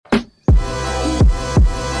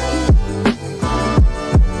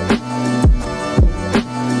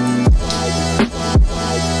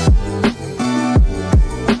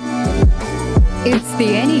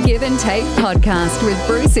Take podcast with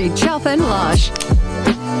Brucey, Chop and Lush.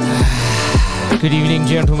 Good evening,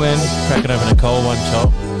 gentlemen. Cracking open a cold one, Chop.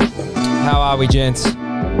 How are we, gents?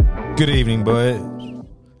 Good evening, boy.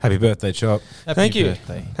 Happy birthday, Chop. Thank you.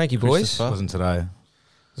 Birthday. Thank you, boys. It Wasn't today.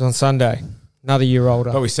 was on Sunday. Another year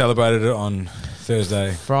older. But we celebrated it on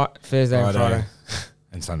Thursday, Thursday and Friday.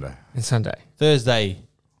 and Sunday. And Sunday. Thursday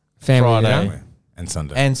Family Friday. day. And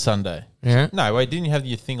Sunday. and Sunday. Yeah. No, wait, didn't you have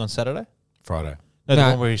your thing on Saturday? Friday. No, the No.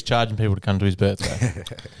 one where he's charging people to come to his birthday.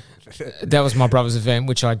 That was my brother's event,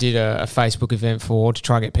 which I did a Facebook event for to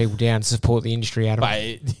try and get people down to support the industry, Adam.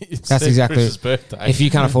 Mate, it's That's exactly Chris's birthday. If you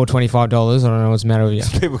can't afford $25, I don't know what's the matter with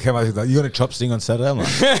you. People came up and like, you got a Chop sting on Saturday? I'm like,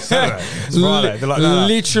 Saturday. It's Friday. They're like, no.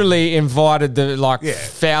 Literally invited the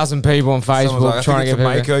 1,000 people on Someone's Facebook like, trying to get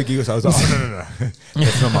people. Mako gig. So I was like, oh, no.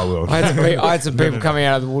 That's not my world. I had some people coming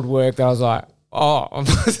out of the woodwork that I was like, oh,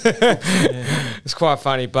 it's quite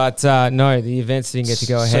funny. But no, the events didn't get to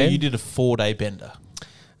go So ahead. you did a 4-day bender.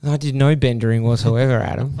 I did no bendering whatsoever,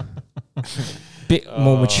 Adam. Bit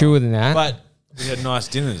more mature than that. But We had nice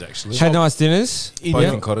dinners, actually. Had nice dinners. in Both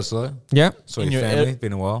your in Cottesloe. Yeah. Saw In your your family.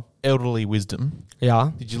 Been a while. elderly wisdom, Yeah.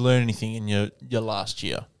 did you learn anything in your last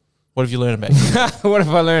year? What have you learned about you? What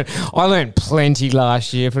have I learned? I learned plenty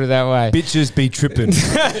last year, put it that way. Bitches be tripping.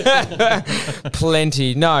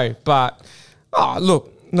 Plenty. No, but,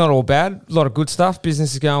 look, not all bad. A lot of good stuff.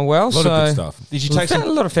 Business is going well. A lot of good stuff. Did you take A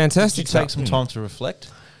some? lot of Did fantastic you take stuff. some time to reflect?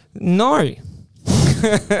 No.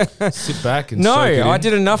 Sit back and No, soak it in. I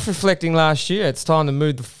did enough reflecting last year. It's time to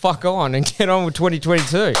move the fuck on and get on with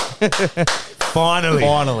 2022.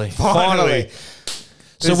 Finally.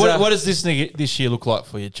 So There's, what does this year look like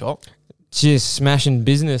for you, Chop? Just smashing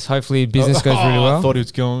business. Hopefully business goes really I well. thought he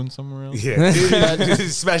was going somewhere else. Yeah.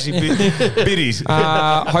 Smashing biddies.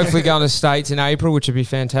 Hopefully going to States in April, which would be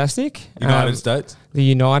fantastic. United States. The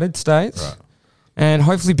United States. Right. And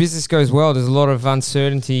hopefully business goes well. There's a lot of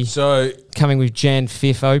uncertainty So coming with Feb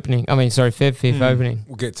 5th opening.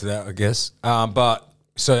 we'll get to that, I guess. But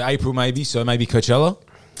so April maybe. So maybe Coachella.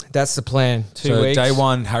 That's the plan. 2 So weeks. day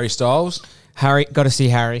one, Harry Styles. Harry, got to see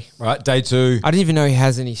Harry. Right. Day two, I didn't even know he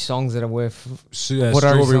has any songs that are worth. What are his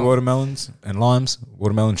strawberry songs? watermelons and limes.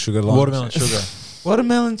 Watermelon sugar limes. Watermelon sugar.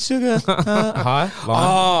 Watermelon sugar. Hi. Lime.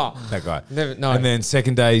 Oh, That guy. never, no. And then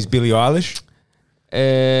second day is Billie Eilish.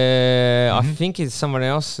 I think it's someone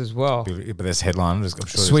else as well. But that's headline. I'm sure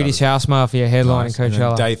there's Swedish others. House Mafia headlining Nice. And then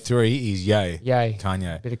Coachella. day three is Ye. Yay.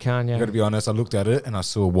 Kanye. Bit of I got to Kanye. be honest, I looked at it and I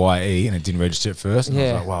saw YE and it didn't register at first. And I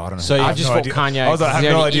Yeah. was like, wow, I don't know. So who- you- I have just no thought idea. Kanye I was like, I was have the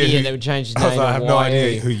no only idea. idiot who- that would change his I was name like, I have no to idea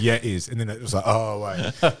YE. who Yet is. And then it was like, oh, wait.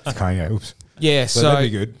 It's Kanye. Oops. Yeah, So, so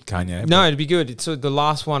that'd be good. Kanye. no, it'd be good. It's the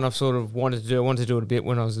last one I've sort of wanted to do. I wanted to do it a bit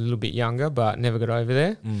when I was a little bit younger, but never got over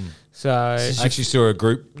there. So I actually saw a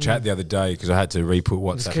group chat the other day because I had to re-put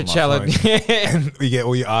WhatsApp on my phone. Coachella. And you get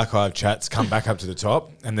all your archive chats come back up to the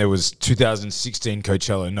top, and there was 2016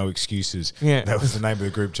 Coachella, no excuses. Yeah. That was the name of the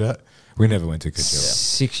group chat. We never went to Coachella.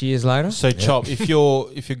 6 years later. So Chop, if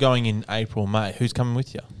you're going in April, May, who's coming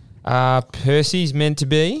with you? Percy's meant to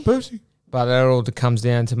be, Percy. but that all comes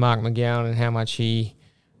down to Mark McGowan and how much he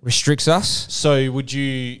restricts us. So would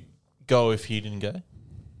you go if he didn't go?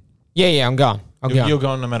 Yeah, I'm going. You're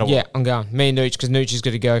going no matter Yeah, what. I'm going. Me and Nooch, because Nooch is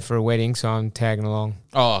going to go for a wedding, so I'm tagging along.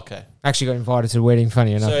 Oh, okay. Actually got invited to the wedding,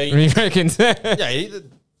 funny enough. So You reckon? Yeah, you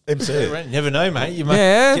never know, mate. You might.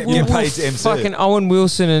 Yeah, Get paid to MC. fucking Owen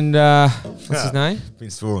Wilson and what's his name?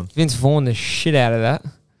 Vince Vaughn. Vince Vaughn, the shit out of that.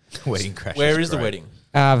 Wedding crash. Where is the wedding?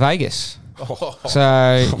 Vegas.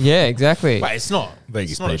 So yeah, exactly. Wait, it's not.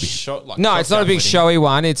 Vegas, It's not baby. a show. Like No, it's not a big wedding. showy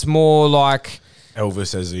one. It's more like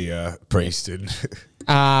Elvis as the priest.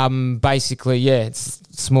 And basically, yeah, it's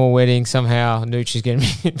a small wedding. Somehow Nooch is going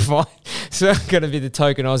to be invited, so I'm going to be the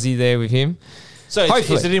token Aussie there with him. So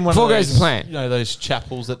Hopefully. is it in one Before of goes those, to plan. You know, those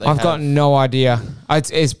chapels that they I've have? got no idea.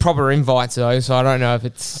 It's proper invites though, so I don't know if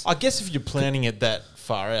it's. I guess if you're planning it that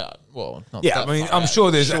far out, well, not yeah, that I mean, far I'm out.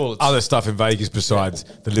 sure there's it's- other stuff in Vegas besides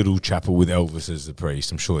the little chapel with Elvis as the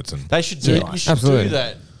priest. I'm sure it's in. They should do. Yeah, You should absolutely. do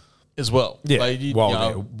that as well. Yeah, Like, you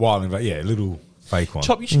while in Vegas. Yeah, little fake one.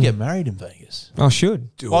 Chop, you should get married in Vegas I should.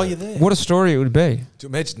 while you're there. What a story it would be. To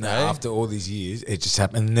imagine that No. after all these years, it just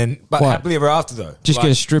happened. And then, but What? happily ever after though. Just Like-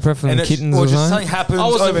 get a stripper from and the it's- kittens or or just something. something happens I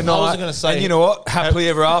wasn't overnight. gonna say- and you know what? Happily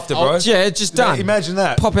ever after, bro. Yeah, it's just done. Imagine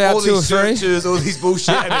that. Pop out all 2 or these 3. searches, all these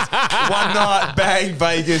bullshit, and it's one night, bang,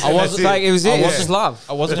 Vegas. and wasn't that's Like, it was it. I It was wasn't- just love.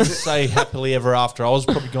 I wasn't going to say happily ever after. I was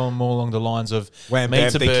probably going more along the lines of Wham,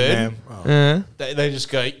 meets bam, a thank you, bird. ma'am. Oh. They just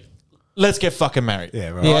go, let's get fucking married. Yeah,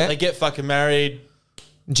 right. Right? Yeah. They get fucking married,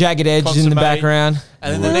 Jagged edge in the Consummate. background.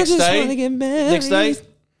 and then the I next just day, wanna get married. next day,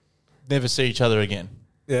 never see each other again.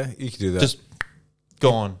 Yeah, you could do that. Just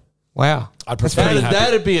gone. Wow. I'd prefer the happy.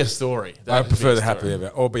 That'd be a story. I prefer the happy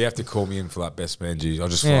event. But you have to call me in for like best man duties. I'll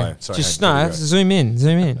just fly. Yeah. Sorry, Just Hank, no. Zoom in.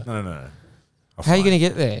 No. How are you going to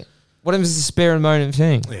get there? What if it's a spare moment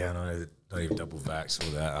thing? Yeah, no, not even double vax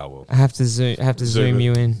or that. Oh well. I have to zoom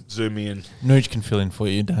you in. Zoom me in. Nuge can fill in for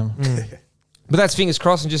you, damn. But that's fingers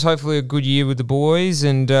crossed, and just hopefully a good year with the boys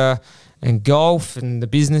and golf and the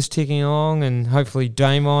business ticking along, and hopefully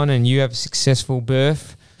Damon and you have a successful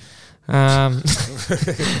birth.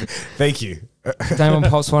 Thank you. Damon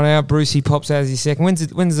pops one out. Brucey pops out as his second. When's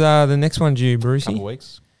the next one due, Brucey? Couple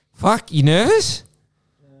weeks. Fuck, you nervous?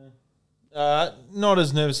 Not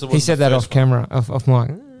as nervous as He said that off camera, off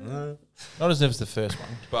mic. Not as nervous as the first one,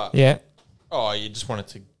 but Yeah. oh, you just wanted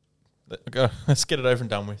to go. Let's get it over and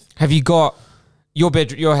done with. Have you got your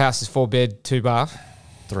bed? Your house is 4 bed, 2 bath,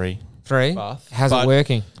 3 bath. How's But it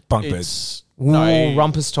working? Bunk beds. It's Ooh,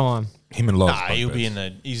 rumpus time. Him and Loz. Nah, he'll be in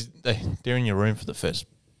the. They're in your room for the first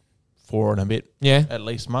 4 and a bit, Yeah. at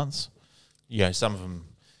least months. Yeah, some of them.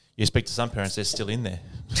 You speak to some parents, they're still in there.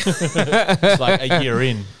 It's like a year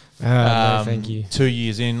in. No, thank you. 2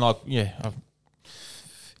 years in,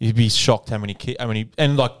 you'd be shocked how many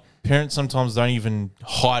and like parents sometimes don't even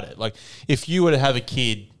hide it. Like if you were to have a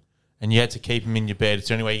kid and you had to keep him in your bed, it's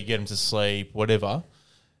the only way you get him to sleep, whatever.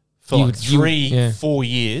 For You like would- 4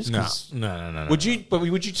 years. No. 'Cause No. Would you? But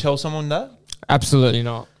would you tell someone that? Absolutely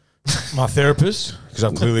not. My therapist, because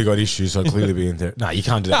I've clearly got issues, so I'd clearly be in there. No, you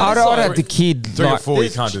can't do that. I'd have the kid. 3 or 4, you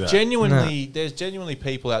There's can't do that. There's genuinely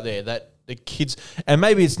people out there that the kids, and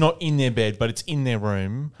maybe it's not in their bed, but it's in their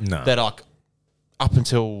room. No. That like up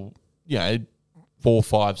until 4,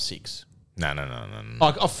 5, 6. No.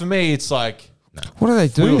 Like for me, it's like What do they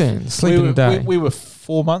do then? Sleep in the day. We were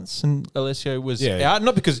 4 months, and Alessio was Yeah. out.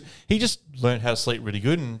 Not because he just learned how to sleep really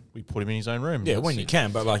good, and we put him in his own room. Yeah, That's when you it.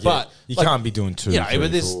 can, but like, But, you like, can't be doing 2. Yeah, 3,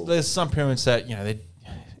 but 4. there's some parents that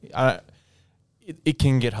it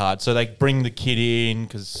can get hard. So they bring the kid in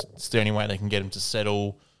because it's the only way they can get him to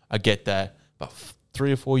settle. I get that, but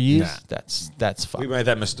 3 or 4 years, Nah. that's fun. We made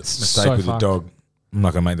that mistake so with the fucked. dog. I'm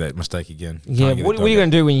not gonna make that mistake again. Yeah, Can't get what the are you dog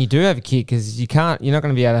going to do when you do have a kid? Because you're not going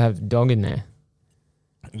to be able to have the dog in there.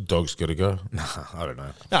 out. Dog's got to go. Nah, I don't know.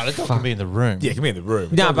 No, the dog can be in the room. Yeah, it can be in the room.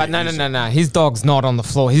 No, but no. His dog's not on the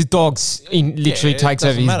floor. His dog's literally it takes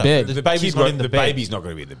over doesn't his matter. bed. The baby's not in the bed. baby's not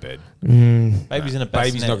going to be in the bed. Baby's in a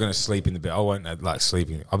Baby's bassinet. not going to sleep in the bed. I won't like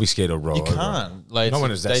sleeping. I'll be scared to roll. You over. can't. Like, No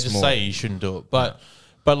one is that they just small. say you shouldn't do it,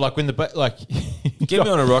 but like when like Get me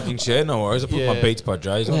on a rocking chair, no worries. I put my Yeah. Beats by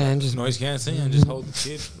Dre's on. Yeah, and just- noise cancelling and just hold the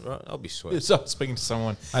kid. Right, I'll be sweet. So I was speaking to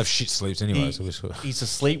someone. I have shit sleeps anyway, so we're sweet. He's a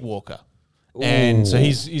sleepwalker, and so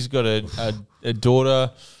he's got a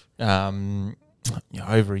daughter,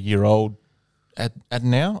 over a year old at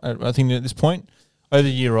now. I think at this point, over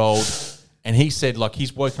a year old, and he said like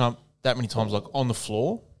he's woken up that many times like on the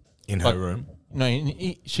floor In like, her room. No,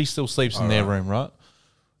 she still sleeps in their room, right?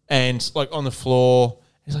 And like on the floor,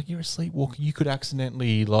 he's like, "You're a sleepwalker. You could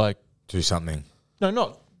accidentally like." Do something. No,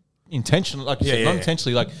 not intentionally. Like you said, not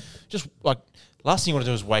intentionally. Like just like last thing you want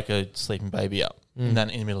to do is wake a sleeping baby up and then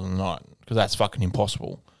in the middle of the night because that's fucking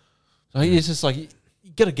impossible. So he's just like, you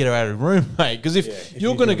got to get her out of the room, mate. Because if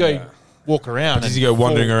you're going to go walk around, Does he go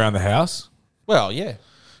wandering around the house? Well, yeah.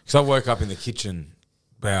 Because I woke up in the kitchen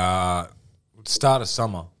about start of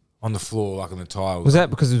summer on the floor, like on the tiles. Was that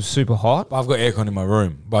because it was super hot? I've got aircon in my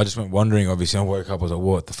room, but I just went wandering. Obviously, I woke up. I was like,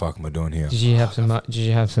 "What the fuck am I doing here?" Did you have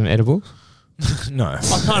some edibles? No,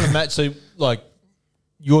 I can't imagine. So, like,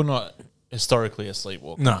 you're not historically a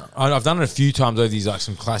sleepwalker. no. I've done it a few times over these like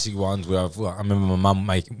some classic ones where I remember my mum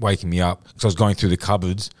waking me up because I was going through the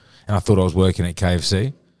cupboards and I thought I was working at KFC.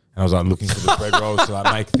 And I was like looking for the bread rolls to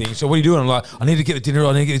like make things. So what are you doing? I'm like, I need to get the dinner.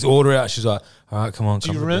 I need to get this order out. She's like, all right, come on,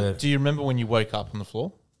 come to bed. Do you remember when you woke up on the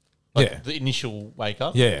floor? Like Yeah. the initial wake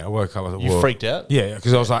up? Yeah, I woke up. I thought, You "Whoa." freaked out? Yeah,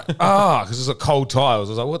 because I was like, because it was like cold tiles.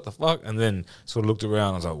 I was like, what the fuck? And then sort of looked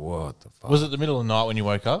around. I was like, what the fuck? Was it the middle of the night when you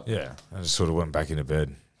woke up? Yeah, I just sort of went back into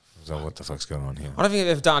bed. I was like, what the fuck's going on here? I don't think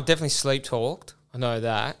I've ever done. Definitely sleep talked. I know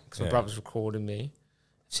that because my Yeah. brother's recorded me.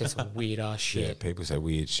 Said some weird ass Yeah, shit, people say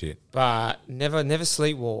weird shit. but never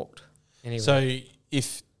sleepwalked. Anyway, So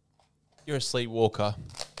if you're a sleepwalker,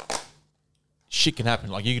 shit can happen.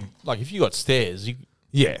 Like you can, like if you got stairs,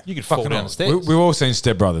 Yeah, You could fall fucking down hell. the stairs. We've all seen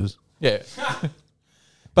Step Brothers. yeah.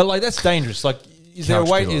 But like that's dangerous. Like, is there a Couch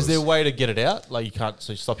way? pillows. Is there a way to get it out? Like you can't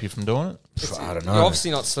stop you from doing it. I don't you're know.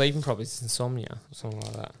 obviously not sleeping properly. It's insomnia or something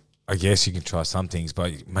like that. I guess you can try some things,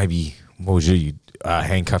 but maybe what would you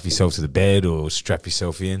handcuff yourself to the bed or strap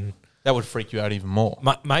yourself in? That would freak you out even more.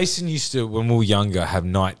 Mason used to, when we were younger, have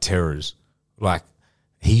night terrors. Like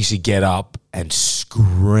he used to get up and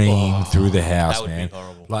scream through the house, that would be man,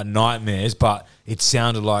 horrible. like nightmares. But it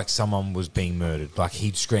sounded like someone was being murdered. Like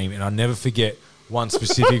he'd scream, and I'll never forget one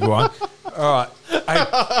specific one. All right. Hey,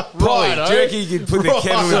 Polly, do you reckon you could put the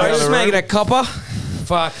kettle in the Sorry, other just room? making a copper.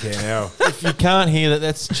 Fucking hell. If you can't hear that,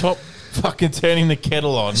 that's Chop fucking turning the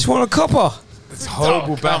kettle on. Just want a copper. It's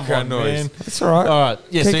horrible background noise. Man. That's all right. All right.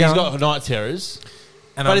 Yeah, Keep so he's going. got night terrors.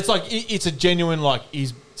 And But I'm- it's like, it's a genuine, like,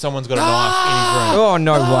 someone's got a knife in his room. Oh,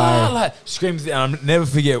 no way. Like, screams, and I'll never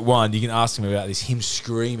forget one. You can ask him about this. Him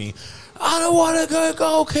screaming, "I don't want to go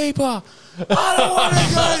goalkeeper. I don't want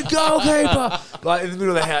to go goalkeeper." Like in the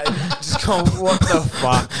middle of the house, just going, "What the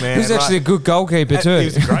fuck, man?" He was actually a good goalkeeper too. He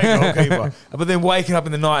was a great goalkeeper. But then waking up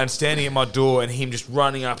in the night and standing at my door and him just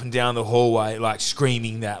running up and down the hallway, like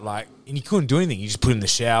screaming that, like, and you couldn't do anything. You just put him in the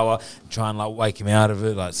shower, try and like wake him out of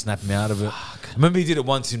it, like snap him out of it. I remember he did it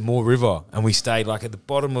once in Moore River, and we stayed like at the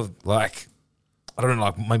bottom of like, I don't know,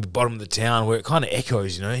 like maybe bottom of the town where it kind of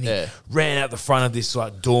echoes, you know. And he ran out the front of this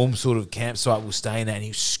like dorm sort of campsite we were staying at, and he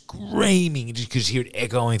was screaming just because you hear it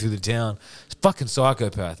echoing through the town. It's fucking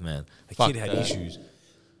psychopath, man. The kid had issues.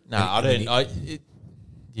 No, I don't.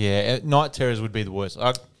 Night terrors would be the worst.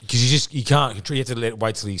 Because you can't control. You have to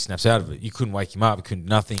wait till he snaps out of it. You couldn't wake him up. You couldn't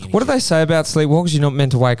nothing. And What do they say about sleepwalkers? You're not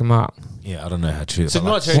meant to wake them up. Yeah, I don't know how true. So but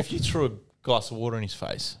night like, terror, if you threw a glass of water in his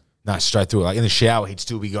face. no, straight through it. Like in the shower, he'd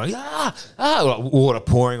still be going like water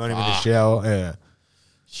pouring on him in the shower. Yeah,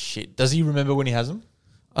 Shit. Does he remember when he has them?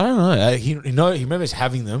 I don't know. He remembers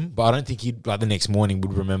having them, but I don't think he'd like the next morning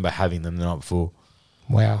would remember having them the night before.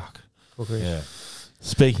 Wow. Yeah,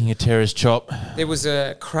 Speaking of terrorist, Chop. There was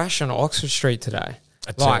a crash on Oxford Street today.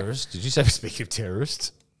 a terrorist. Did you say speaking of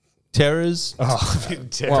terrorists? Terrors? Oh,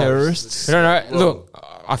 Terrorists? I don't know. Look,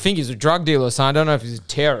 I think he's a drug dealer, so I don't know if he's a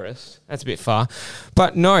terrorist. That's a bit far.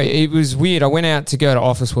 But no, it was weird. I went out to go to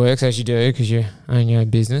Office Works, as you do, because you own your own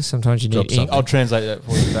business. Sometimes you Drop need ink. something. I'll translate that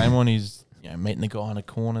for you. Damon is meeting the guy in a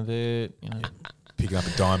corner there. Picking up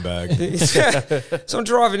a dime bag. So I'm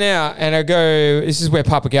driving out and I go, this is where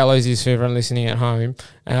Papagallo's is for everyone listening at home.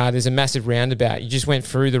 There's a massive roundabout. You just went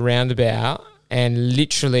through the roundabout and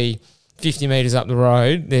literally 50 metres up the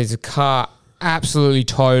road, there's a car absolutely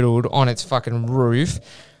totaled on its fucking roof.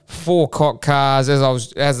 4 cop cars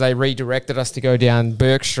as they redirected us to go down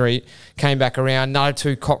Burke Street, came back around, another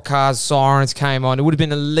 2 cop cars, sirens came on. It would have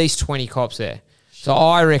been at least 20 cops there. So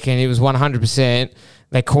I reckon it was 100%.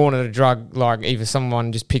 They cornered a drug, like either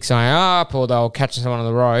someone just picked something up or they were catching someone on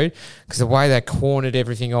the road, because the way they cornered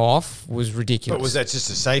everything off was ridiculous. But was that just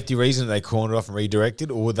a safety reason they cornered off and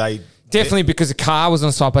redirected, or were they Definitely because the car was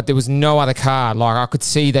on site, but there was no other car. Like I could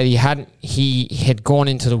see that he had gone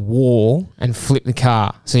into the wall and flipped the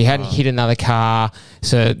car. So he hadn't hit another car.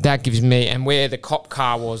 So that gives me, and where the cop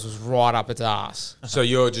car was right up its ass. So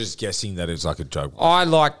you're just guessing that it's like a drug. I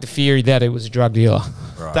like the theory that it was a drug dealer.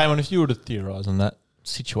 Right. Damon, if you were to theorise on that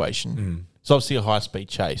situation, it's obviously a high-speed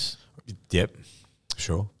chase. Yep.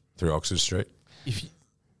 Sure. Through Oxford Street. If you,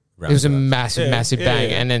 It was a massive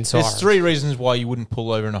bang, and then there's 3 reasons why you wouldn't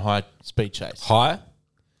pull over in a high-speed chase. High,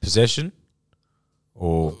 possession,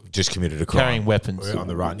 or just committed a crime. Carrying weapons. Or on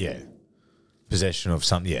the run, yeah. Possession of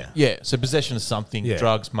something, yeah. Yeah, so possession of something, Yeah.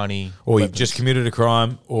 drugs, money, Or weapons. you've just committed a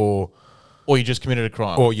crime, or you just committed a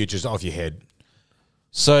crime. you're just off your head.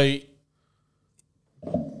 So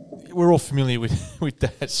we're all familiar with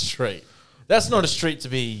that street. That's not a street to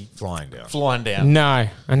be Flying down. No,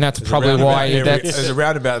 and that's probably why There's a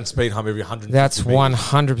roundabout and speed hump every 100. that's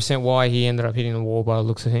 100% why he ended up hitting the wall by the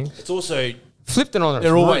looks of things. It's also, Flipped it on its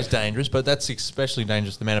they're roof. always dangerous, but that's especially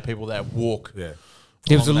dangerous, the amount of people that walk. Yeah.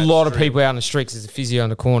 There was a on that lot of street. people out on the street 'cause there's a physio on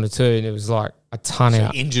the corner too, and it was like a ton So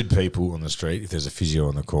out. injured people on the street, if there's a physio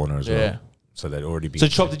on the corner as Yeah. well. So they'd already be. So,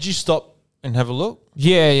 Chop, did you stop and have a look?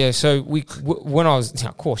 Yeah. So when I was,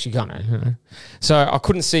 of course you're gonna. You know. So I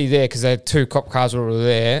couldn't see there because there 2 cop cars were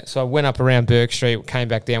there. So I went up around Burke Street, came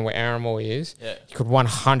back down where Arramore is. Yeah. You could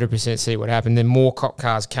 100% see what happened. Then more cop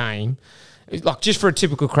cars came. Like just for a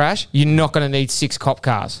typical crash, you're not going to need 6 cop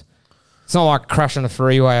cars. It's not like a crash on a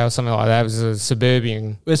freeway or something like that. It was a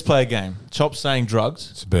suburban. Let's play a game. Chop's saying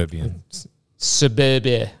drugs. Suburban.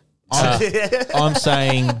 Suburbia. I'm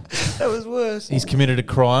saying That was worse. he's committed a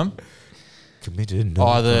crime, Committed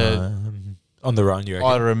Either- crime. On the run, you reckon?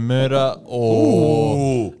 either a murder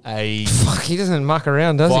or a Fuck, he doesn't muck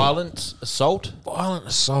around, does violent assault. Violent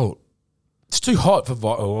assault. It's too hot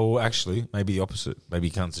for actually, maybe the opposite.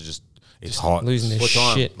 Maybe cunts are just hot. losing their What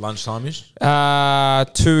time? shit. Lunchtime-ish?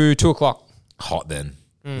 he? 2 o'clock. Hot then.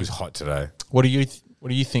 It was hot today. What do you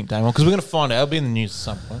think, Damon? Because we're going to find out. It'll be in the news at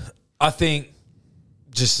some point. I think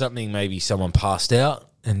just something, maybe someone passed out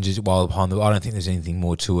and just while behind I don't think there's anything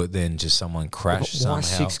more to it than just someone crashed Why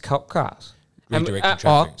somehow. 6 cop cars? Redirecting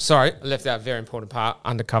traffic. Sorry, I left out a very important part.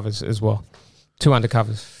 Undercovers as well. 2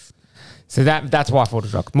 undercovers. So that's why I thought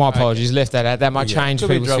of drug. My apologies, left that out. That might change Could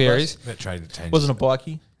be people's drug theories. That changes. Wasn't a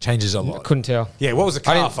bikie. Changes a I lot. couldn't tell. Yeah, what was the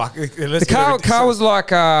I car? didn't- Fuck. The car was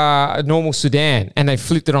like a normal sedan, and they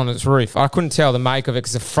flipped it on its roof. I couldn't tell the make of it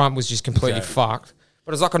because the front was just completely Okay. fucked.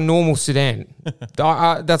 But it was like a normal sedan.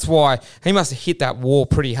 That's why he must have hit that wall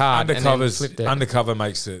pretty hard. and then flipped it. Undercover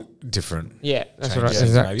makes it different. Yeah, that's what I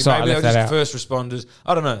Changes, said. maybe. So I Maybe left just that out. first responders.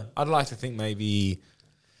 I don't know. I'd like to think maybe.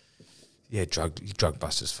 Yeah, drug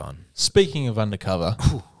busters fun. Speaking of undercover,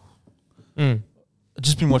 I've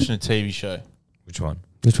just been watching a TV show, Which one?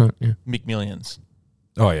 Which one? Yeah. McMillions.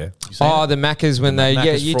 Oh yeah. You seen Oh, it? the Maccas when they. Yeah,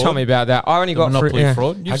 Macca's you fraud. told me about that. I only The got through. Monopoly Yeah.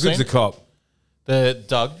 fraud. How You've good's seen the cop? the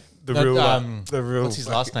Doug? The No, real. What's his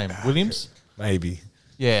last name? Williams. Maybe.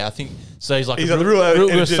 Yeah, I think so. He's like He's a like the real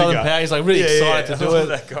energetic Southern guy. power. He's like really excited to do it.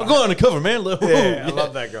 That guy. I'm going undercover, man. Look, Yeah, I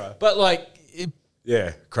love that guy. But like, it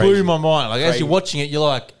Yeah, crazy. blew my mind. Like as Crazy. you're watching it, you're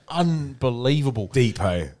like, unbelievable. Deep,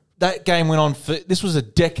 hey. That game went on for this was a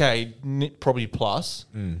decade, probably plus,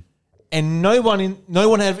 and no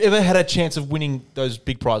one have ever had a chance of winning those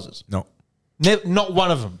big prizes. No. Not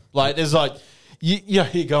one of them. Like there's like, you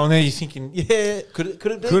go and there, you're thinking, yeah, could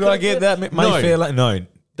it be? Could I get that Mayfair? No.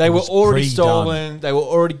 They It were was already pre-done. stolen. They were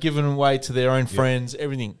already given away to their own friends.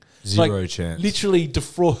 Everything. Zero chance. Literally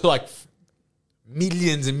defraud like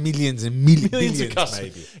Millions and millions and millions billions, of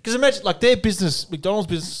customers. maybe. Because imagine like their business, McDonald's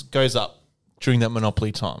business goes up during that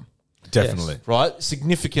monopoly time, Definitely. right?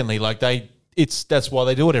 Significantly. Like that's why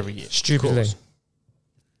they do it every year. Stupidly.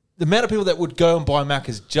 The amount of people that would go and buy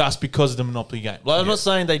Macca's just because of the Monopoly game. Like I'm not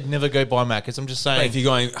saying they'd never go buy Macca's. I'm just Mate, saying if you're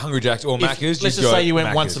going Hungry Jack's or Macca's, let's just say you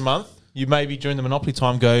went once a month. You maybe during the Monopoly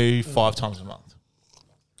time go 5 times a month.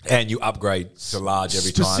 and you upgrade to large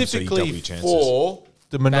every time, so you double Specifically your chances. for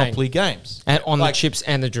the Monopoly games. And on Like, the chips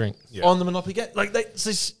and the drink. Yeah. on the Monopoly game. Like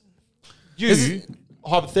you,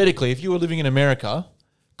 hypothetically, if you were living in America,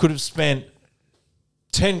 could have spent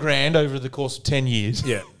 10 grand over the course of 10 years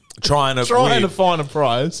Yeah, trying to trying win. to find a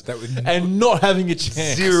prize That would- and not having a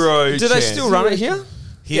chance. Zero. Do they still run it here?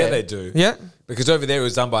 Here Yeah. they do. Yeah. Because over there it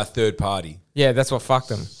was done by a third party. Yeah, that's what fucked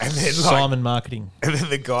them. And then Simon Marketing. and then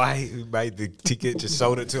the guy who made the ticket just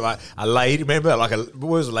sold it to like a lady. Remember, like where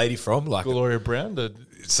was the lady from? Like Gloria Brown, the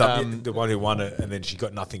one who won it, and then she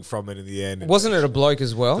got nothing from it in the end. Wasn't it a bloke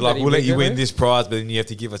as well? Like, that he we'll let you rigged it win with? this prize, but then you have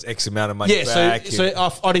to give us X amount of money yeah. back.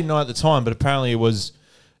 I didn't know at the time, but apparently it was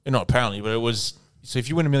not apparently, but it was. So if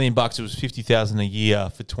you win $1 million, it was $50,000 a year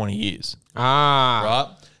for 20 years, Ah.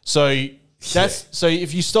 right? So that's so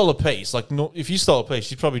if you stole a piece, if you stole a piece,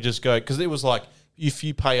 you'd probably just go because it was like if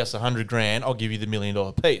you pay us $100 grand, I'll give you the $1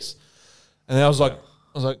 million piece. And then I was like,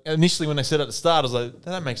 initially when they said at the start, I was like,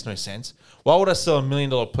 that makes no sense. Why would I sell $1 million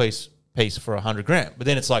piece for $100 grand? But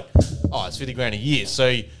then it's like, oh, it's $50 grand a year,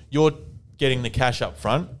 so you're getting the cash up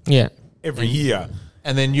front, Yeah. every year.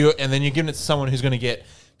 and then you're giving it to someone who's going to get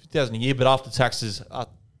 $50,000 a year, but after taxes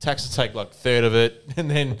take like a third of it, and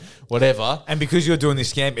then whatever. And because you're doing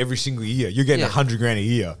this scam every single year, you're getting Yeah. $100 grand a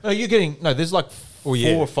year. No, there's like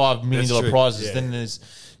 $4 or $5 million That's true. prizes. Yeah. Then there's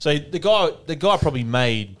so the guy probably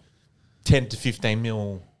made 10 to 15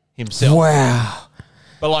 mil himself. Wow.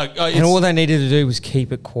 But like, And all they needed to do was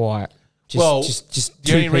keep it quiet. Just the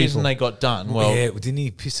two only reason people. they got done. Well, yeah, didn't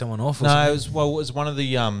he piss someone off? Or no, something? it was one of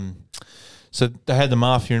the So they had the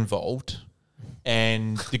mafia involved,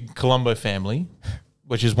 and the Colombo family,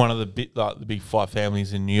 which is one of the big 5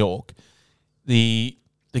 families in New York. The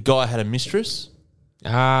guy had a mistress,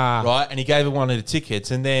 right, and he gave her one of the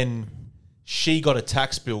tickets, and then she got a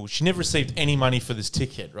tax bill. She never received any money for this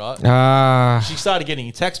ticket, right? She started getting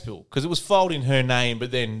a tax bill because it was filed in her name,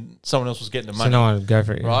 but then someone else was getting the So money. no one would go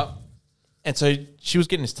for it. Right? And so she was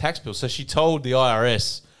getting this tax bill. So she told the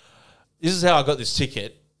IRS, this is how I got this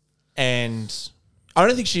ticket. And I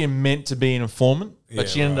don't think she meant to be an informant, but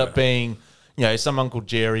she ended up being, some Uncle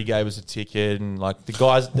Jerry gave us a ticket, and like the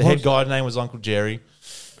head guy's name was Uncle Jerry.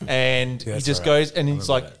 And he just goes, and he's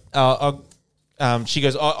like, she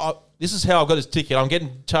goes, this is how I got this ticket. I'm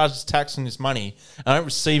getting charged this tax on this money. I don't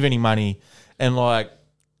receive any money. And like,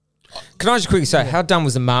 Can I just quickly say, how dumb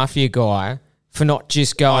was the mafia guy for not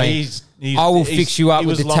just going, I will he's- fix you up he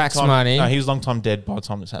with was the tax money? No, he was long time dead by the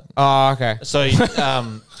time this happened. Oh, okay. So,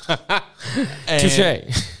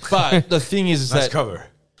 Touche. But the thing is Nice that cover.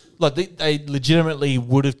 like they legitimately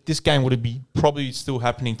would have. This game would have been probably still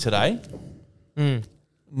happening today.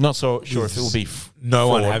 Not so sure if it will be. No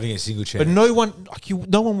one fraud. having a single chance. But no one,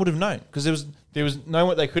 no one would have known because there was no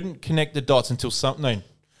one. They couldn't connect the dots until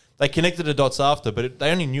they connected the dots after, but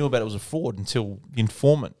they only knew about it was a fraud until the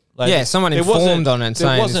informant. Like, Yeah, someone there wasn't- informed on it there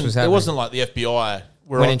saying this wasn't- was There happening. wasn't like the FBI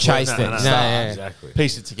Went and chased it. No, yeah. Exactly.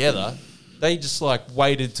 pieced it together. they just like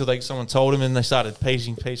waited till someone told them, and they started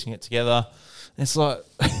piecing it together. It's like,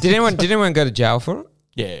 Did anyone go to jail for it?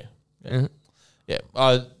 yeah. Yeah. Yeah.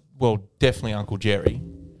 Well, definitely Uncle Jerry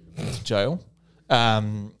went to jail.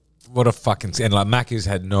 What a fucking... And like Macca's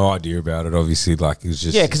had no idea about it, obviously. Like it was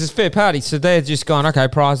just... Yeah, because it's fair party. So they're just going, okay,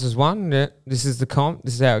 prize is won. Yeah, this is the comp.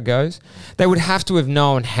 This is how it goes. They would have to have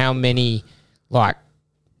known how many, like,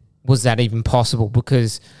 was that even possible?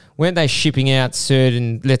 Because weren't they shipping out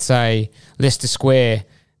certain, let's say, Leicester Square,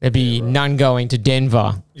 there'd be none going to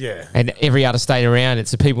Denver. Yeah. And every other state around it.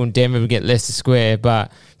 So people in Denver would get Leicester Square,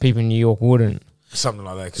 but people in New York wouldn't. Something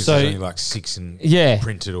like that, because So- there's only like 6 and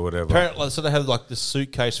printed or whatever. Apparently, so they had like this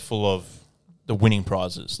suitcase full of the winning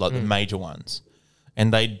prizes, like the major ones,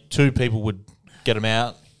 and two people would get them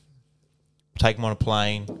out, take them on a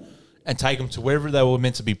plane, and take them to wherever they were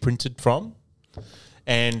meant to be printed from,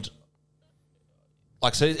 and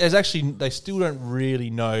like so, there's actually they still don't really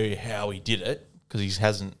know how he did it because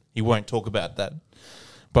he won't talk about that.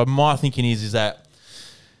 But my thinking is that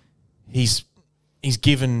he's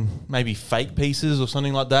given maybe fake pieces or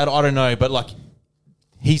something like that. I don't know, but like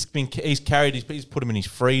he's put them in his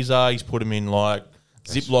freezer. He's put them in like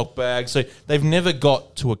Ziploc bags. So they've never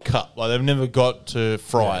got to a cup. Like they've never got to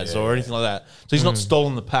fries or anything like that. So he's not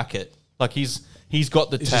stolen the packet. Like he's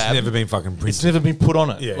got the tab. It's just never been fucking printed. It's never been put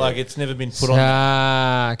on it. Yeah, like yeah. it's never been put on it.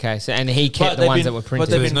 Ah, okay. So and he kept the ones that were printed.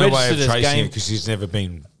 they've There's been no way of registered as tracing game- it because he's never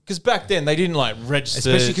been... Because back then they didn't like register,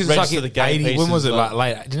 Especially because it's register like the game 80... pieces. When was it? Like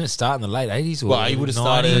late... Didn't it start in the late 80s? Or Well, he would have 90s?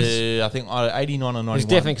 started, I think, 89 or 91. It was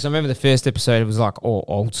definitely because I remember the first episode. It was like all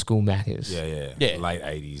old school Maccas. Yeah. Late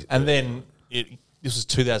 80s. And then this was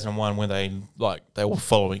 2001 when they were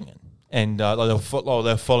following it, and they were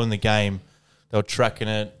following the game. They were tracking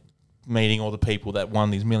it, meeting all the people that won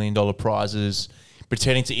these $1 million prizes,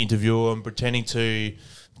 pretending to interview them, pretending to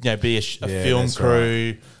be a film that's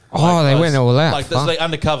crew. Oh, they went all out. Like Fuck. they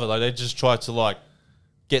undercover. Like they just tried to like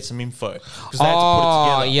get some info because they had to put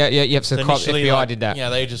it Oh, together. yeah. So the Initially, FBI like, did that. Yeah,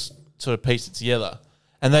 they just sort of pieced it together,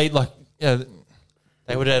 and they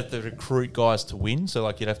they would have to recruit guys to win. So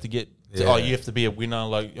like you'd have to get, you have to be a winner.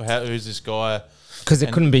 Like who's this guy? Because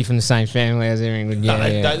it couldn't be from the same family as everyone.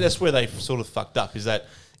 Yeah, That's where they sort of fucked up. Is that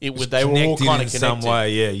they were all connected kind in of connected some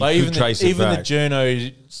way, yeah, you Like could even trace it even the back.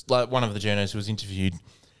 journos, like one of the journos who was interviewed,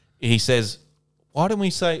 he says, why don't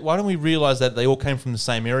we realize that they all came from the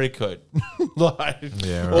same area code? Like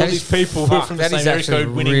Yeah, right. all That these is people who are fuck. from the That is same area actually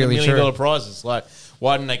code winning really $1 million true. prizes. Like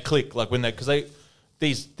why didn't they click? Like when because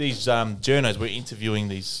these journos were interviewing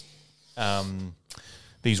these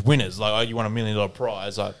winners. Like, oh, you want $1 million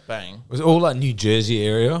prize? Like bang. Was it all like New Jersey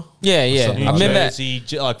area? yeah. New I remember Jersey,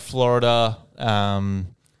 like Florida.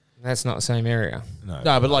 that's not the same area. No,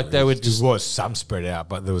 but like they would just There was some spread out,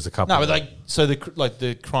 but there was a couple. no, but like so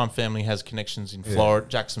the crime family has connections in Florida,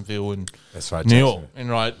 Jacksonville, and That's right, New York, Jacksonville. and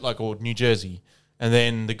right like or New Jersey, and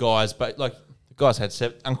then the guys, but like the guys had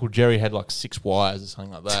Uncle Jerry had like 6 wives or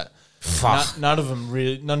something like that. Fuck. None of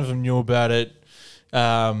them knew about it.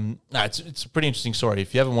 No, it's a pretty interesting story.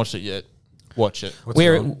 If you haven't watched it yet, watch it. What's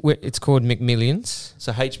Where it on? it's called McMillions, It's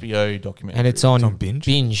a HBO documentary, and it's on, on Binge?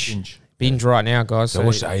 Binge right now, guys. I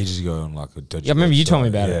watched it ages ago on like a dodgy. Yeah, I remember you told me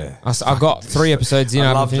website. about it. I got 3 episodes in. I I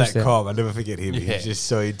haven't love finished that it. cop. I never forget him. Yeah. He's just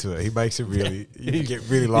so into it. He makes it really. You get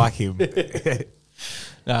really like him.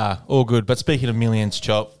 all good. But speaking of millions,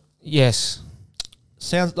 Chop, Yes.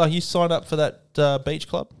 sounds like you signed up for that beach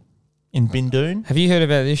club in Bindoon. Have you heard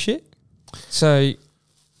about this shit? So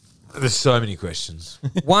There's so many questions.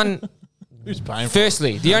 one. Who's paying for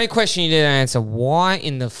Firstly, the only question you need to answer: why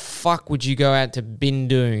in the fuck would you go out to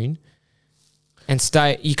Bindoon and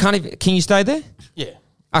stay? You can't even. Can you stay there? it? Yeah.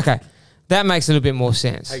 Okay, that makes a little bit more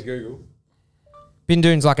sense. Google.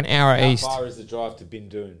 Bindoon's like an hour east. is the drive to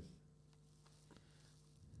Bindoon?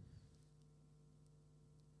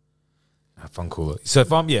 Fun cooler. So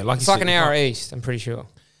if I'm like It's you like said, an if hour I'm- east. I'm pretty sure.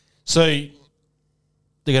 So they're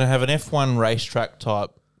going to have an F1 racetrack type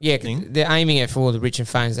Yeah, thing. they're aiming it for all the rich and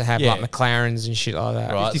famous that have Yeah. like McLarens and shit like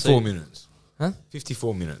that. Right. 54 so- minutes. Huh?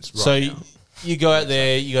 54 minutes. Right So now. you go out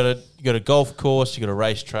there, you got a golf course, you got a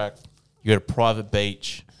racetrack, you got a private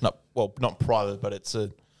beach. Not private, but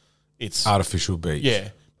it's Artificial beach. yeah,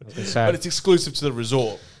 So, but it's exclusive to the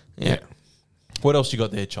resort. yeah. What else you got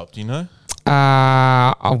there, Chop? Do you know?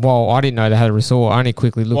 Well, I didn't know they had a resort. I only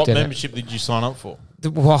quickly looked What at membership did you sign up for?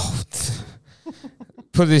 it. Well,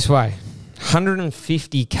 put it this way.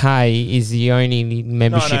 150K is the only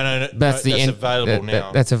membership. No, That's the that's end, available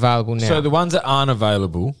now. That's available now. So the ones that aren't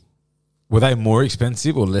available, were they more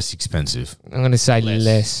expensive or less expensive? I'm going to say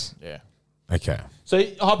less. Yeah. Okay. So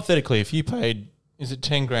hypothetically, if you paid, is it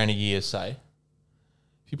 10 grand a year? Say,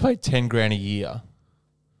 if you paid 10 grand a year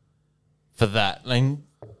for that. I mean,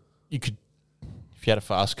 you could, if you had a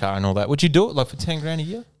fast car and all that, would you do it like for 10 grand a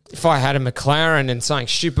year? If I had a McLaren and something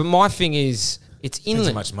stupid, my thing is it's Depends inland.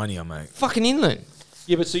 how much money I make. Fucking inland.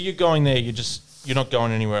 Yeah, but so you're going there. You're not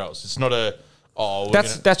going anywhere else. It's not a.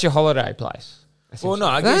 That's your holiday place. Well, no,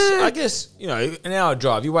 I guess you know, an hour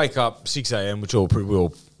drive. You wake up 6 a.m., which we're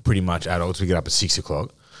all pretty much adults. We get up at 6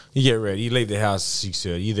 o'clock. You get ready. You leave the house at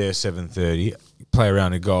 6:30. You're there 7:30. Play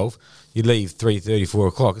around at golf. You leave 3:30, 4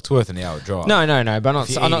 o'clock. It's worth an hour drive. No. But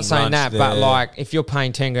I'm not saying that. there- But like, if you're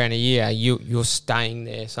paying 10 grand a year, you're staying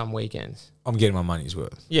there some weekends. I'm getting my money's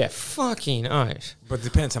worth. Yeah, fucking oath. But it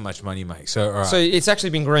depends how much money you make. So, all right. So it's actually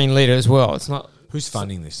been green lit as well. It's not. Who's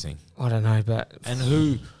funding this thing? I don't know, but And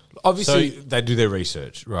who? Obviously, they do their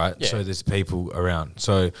research, right? Yeah. So there's people around.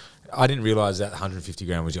 So I didn't realize that 150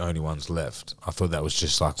 grand was the only ones left. I thought that was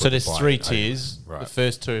just like. So there's 3 tiers. Right. The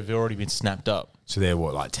first 2 have already been snapped up. So they're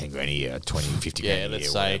what, like 10 grand a year, 20, 50 grand Yeah, a year,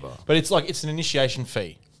 let's say. whatever. But it's like it's an initiation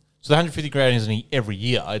fee. So the 150 grand isn't every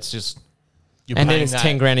year. It's just you're and then paying it's that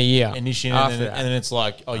 10 grand a year. initiation, after and that. then it's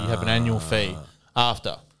like you have an annual fee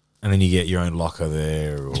after. And then you get your own locker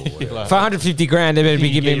there or whatever. Like, For 150 grand, they better be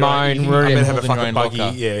You giving get me your my own- own you can- I room. better have a More than your fucking own buggy.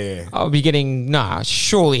 locker. Yeah. I'll be getting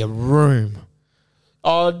surely a room.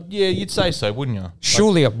 oh yeah, you'd say so, wouldn't you?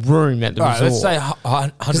 Surely a room at the All right, let's say resort.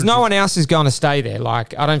 100. Because no one else is going to stay there.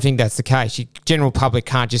 Like, I don't think that's the case. General public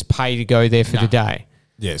can't just pay to go there for the day.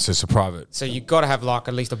 Yeah, so it's a private. So you've got to have like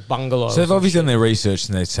at least a bungalow. So they've obviously done their research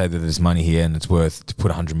and they say that there's money here and it's worth to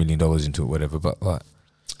put $100 million into it, whatever. But like,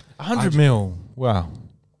 100 mil. Wow.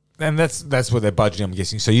 and that's what they're budgeting, I'm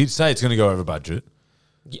guessing. So you'd say it's going to go over budget.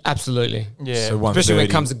 Absolutely. Yeah. So Especially when it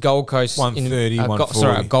 130. comes to Gold Coast. 130, a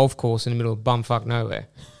 140. golf course in the middle of bumfuck nowhere.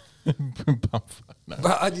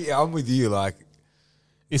 But I'm with you. Like,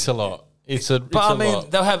 It's a lot. It's a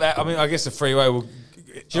lot. they'll have. I mean, I guess the freeway will. Do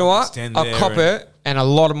you know what? I'll cop it, and a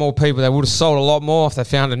lot of more people. They would have sold a lot more if they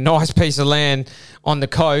found a nice piece of land on the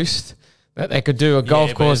coast that they could do a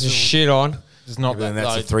golf but course it's and shit on. It's not Then that.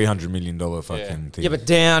 that's a $300 million fucking thing. Yeah, but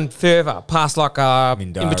down further, past like a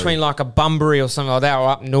Mindari. in between like a Bunbury or something like that, or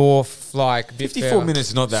up north, like a bit 54 further. minutes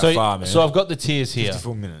is not that so, far, man. So I've got the tiers here.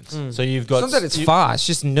 54 minutes. So you've It's got. not that it's far. It's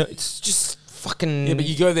just fucking. Yeah, but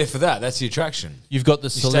you go there for that. That's the attraction. You've got the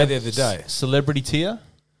stay there the day. celebrity tier,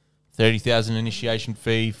 30,000 initiation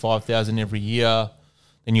fee, 5,000 every year.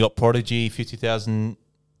 Then you got Prodigy, 50,000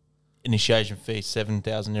 initiation fee,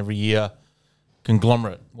 7,000 every year.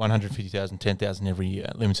 Conglomerate, 150,000, 10,000 every year.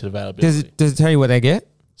 Limited availability. Does it tell you what they get?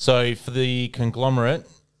 So for the conglomerate,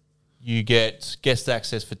 you get guest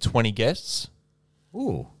access for 20 guests.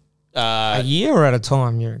 Ooh. A year or at a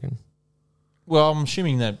time, you reckon? Well, I'm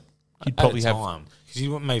assuming that you'd probably have. Because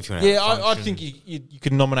you maybe if you want Yeah, I think you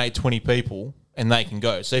could nominate 20 people and they can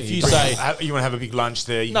go. So if you say you want to have a big lunch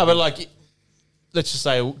there. no, but like, let's just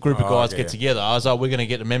say a group of guys okay, get together. I was like, we're going to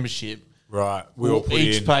get a membership. right, We'll put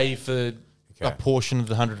each in. pay for a portion of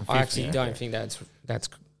the 150. I actually don't think that's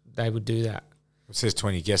they would do that. It says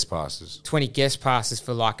 20 guest passes. 20 guest passes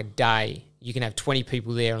for like a day. You can have 20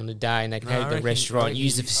 people there on the day, and they can No, I have the reckon- restaurant,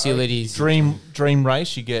 use the facilities. Dream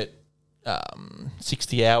race, you get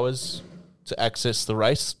 60 hours to access the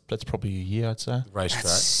race. That's probably a year, I'd say. Racetrack.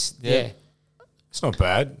 Yeah. It's not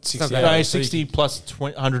bad. 60 not bad. No, hours. So you 60 plus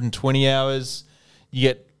 120 hours. You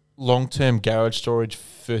get long-term garage storage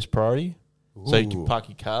first priority. So you can Ooh. park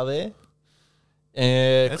your car there.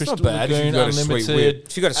 That's Crystal not bad if Lagoon, you've got a sweet Unlimited. whip.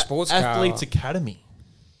 If you got a sports car, Athletes Academy.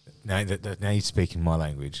 Now you're speaking my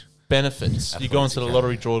language. Benefits. You go into the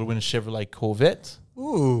lottery draw to win a Chevrolet Corvette.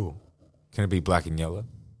 Ooh. Can it be black and yellow?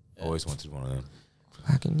 Always wanted one of them.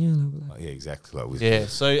 black and yellow. Oh, yeah, exactly. Like with Yeah.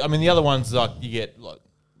 So, I mean, the other ones, like, you get, like,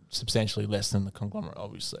 substantially less than the conglomerate,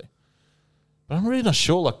 obviously. But I'm really not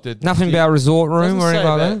sure, like, the... Nothing about resort room or anything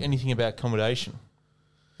like that. anything about accommodation.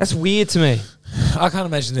 That's weird to me. I can't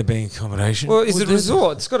imagine there being accommodation. Well, is it a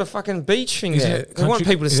resort? It's got a fucking beach thing Is there. it They want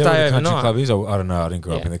country- people to is that what stay the country overnight. club is? I don't know. I didn't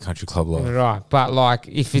grow up Yeah. in the country club life. Right, but like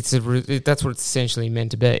if it's that's what it's essentially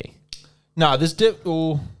meant to be. No, there's...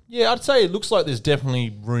 I'd say it looks like there's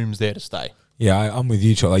definitely rooms there to stay. Yeah, I'm with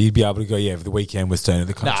you, Charlie. You'd be able to go, for the weekend we're staying at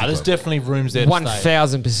the country Nah, there's club. definitely rooms there to stay.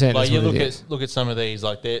 1,000%. Like, is you what it is. look at some of these,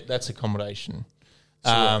 like, that's accommodation. So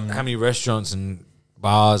how many restaurants and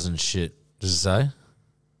bars and shit does it say?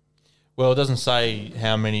 Well, it doesn't say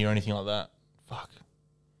how many or anything like that. Fuck.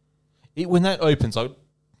 When that opens, like,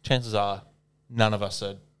 chances are none of us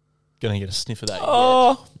are going to get a sniff of that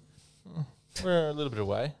yet. We're a little bit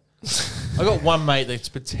away. I got one mate that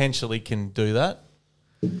potentially can do that.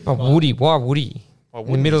 Oh, Woody, why Woody?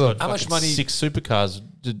 In the middle of How much money- 6 supercars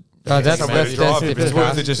Oh, that's somewhere to drive. If different it's worth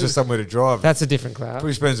class. it just for somewhere to drive. That's a different class.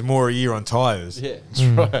 Probably spends more a year on tyres. Yeah, that's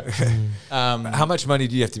right. How much money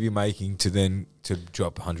do you have to be making to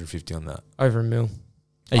drop 150 on that? Over $1 million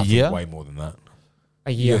A I think year? way more than that.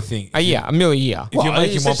 a year. You think- a year, $1 million a year. If you're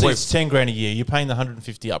making essentially 1.5 it's 10 grand a year. You're paying the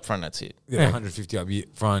 150 up front. That's it. Yeah, 150 up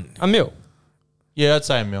front. $1 million. Yeah, I'd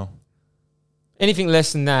say $1 million. Anything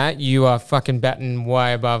less than that, you are fucking batting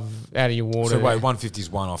way above out of your water. So wait, 150 is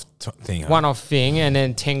one-off thing. Huh? One-off thing, and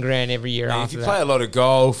then 10 grand every year If after you that. play a lot of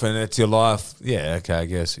golf and it's your life, yeah, okay, I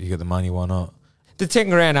guess you got the money. Why not? The 10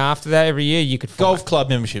 grand after that every year, you could find. Golf club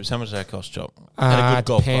memberships. How much does that cost, Job? At a good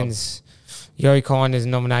golf club. Depends. Yokine is a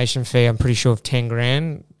nomination fee. I'm pretty sure of 10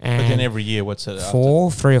 grand. And But then every year, what's it? After?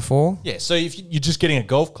 3 or 4. Yeah, so if you're just getting a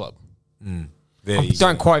golf club. There you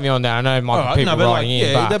Don't go. quote me on that. I know my Alright, people no, but writing like,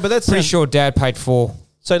 in, yeah, but, but that's pretty not- sure Dad paid 4.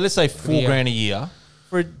 So let's say $4 year. grand a year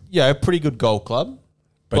for a pretty good golf club.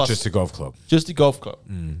 But plus just a golf club. just a golf club.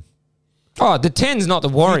 Oh, the 10's not the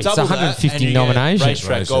worry. It's double that, and 150 you get nominations.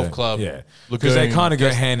 racetrack, golf club. Yeah. Because they lagoon. kind of go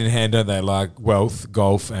hand in hand, don't they? Like wealth,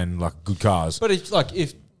 golf, and like good cars. But it's like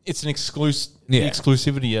if it's an Yeah.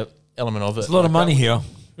 exclusivity element of it. It's a lot of money here.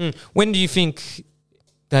 When do you think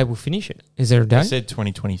they will finish it? Is there a I date? said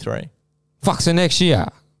 2023. Fuck, so next year.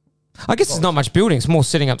 I guess there's not much building. It's more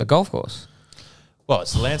setting up the golf course. Well,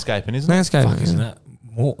 it's landscaping, isn't it? Landscaping. Fuck, isn't that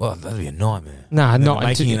more? Oh, that'd be a nightmare. Nah, And then not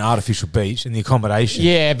making an artificial beach and the accommodation.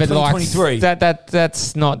 Yeah, but like 2023.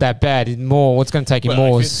 that's not that bad. It's more, what's going to take you Well,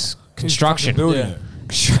 more if is construction. Building Yeah. it.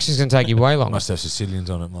 Construction's going to take you way longer. Must have Sicilians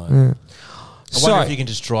on it, mate. I wonder if you can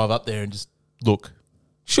just drive up there and just look.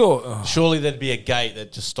 Sure. Oh, Surely there'd be a gate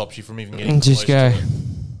that just stops you from even getting and just close go, to it.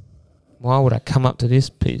 why would I come up to this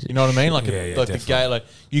piece? You know what I mean? Like, Yeah, like definitely. the gate, like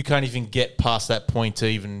you can't even get past that point to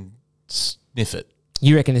even sniff it.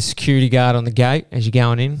 You reckon a security guard on the gate as you're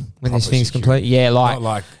going in when this Proper thing's security. complete? Yeah, Not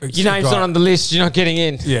like your name's not on the list. You're not getting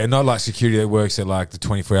in. Yeah, not like security that works at like the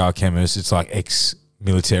 24-hour chemist. It's like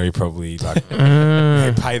ex-military, probably. Like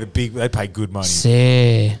they pay good money.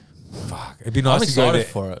 See. Fuck, it'd be I'm nice to go excited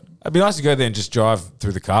there. for it. It'd be nice to go there and just drive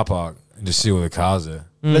through the car park and just see all the cars there.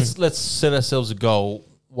 Let's set ourselves a goal.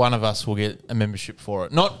 One of us will get a membership for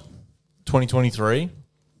it. Not 2023.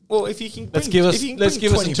 Well, if you can, Let's give us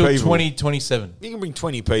until 2027. You can bring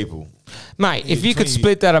 20 people. Mate, if you could 20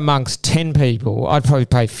 split that amongst 10 people, I'd probably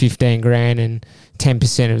pay 15 grand and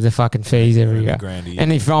 10% of the fucking fees every year. grand a year.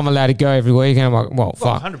 And if I'm allowed to go every week, I'm like, well,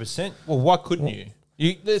 Well, fuck. 100%. Well, why couldn't you?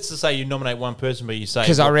 Let's just say you nominate one person, but you say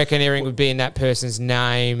Because I reckon everything would be in that person's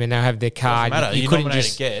name and they'll have their card. matter. You couldn't nominate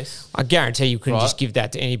just, a guest. I guarantee you couldn't Right. just give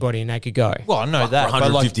that to anybody and they could go. Well, I know that. for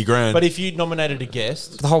 150 but grand. But if you nominated a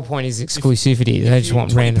guest, The whole point is exclusivity. They just want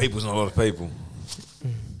 20 random. people's not a lot of people.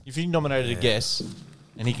 if you nominated a guest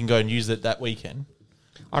and he can go and use it that weekend,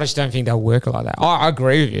 I just don't think they'll work like that. I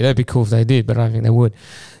agree with you. That'd be cool if they did, but I don't think they would.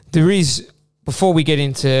 There is, before we get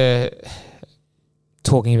into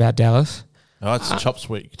talking about Dallas, it's Chops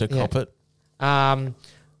week to cop it.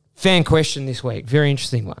 fan question this week. Very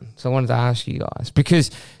interesting one. So I wanted to ask you guys,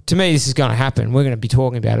 because to me this is going to happen. We're going to be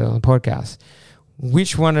talking about it on the podcast.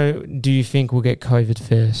 Which one do you think will get COVID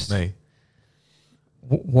first? Me.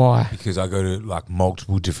 Why? Because I go to like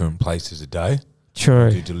multiple different places a day, do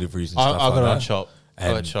True. deliveries and I stuff got like it that. on Chop. I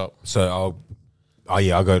got Chop. So I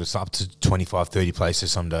go to up to 25, 30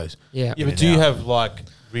 places some days. Yeah. Yeah, but do you have like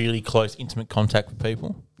really close, intimate contact with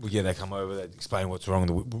people? Well, yeah, they come over, they explain what's wrong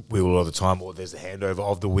with the wheel all the time, or there's the handover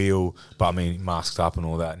of the wheel. But I mean, masked up and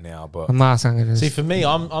all that now. But I'm asking. See, for me,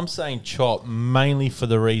 I'm saying Chop mainly for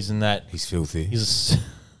the reason that he's filthy. he's.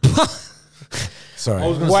 Sorry. I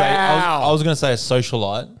was going to Wow. say I was going to say a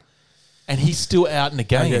socialite, and he's still out in the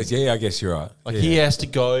game. I guess you're right. Like Yeah. he has to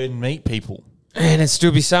go and meet people, And it'd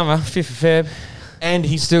still be summer, 5th of Feb. and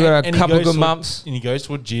he's Still got a and he couple goes good to months. And he goes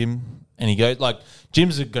to a gym, and he goes like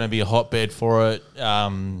gyms are going to be a hotbed for it.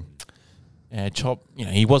 Chop,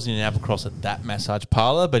 he wasn't in Applecross at that massage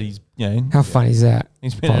parlor, but he's How funny is that?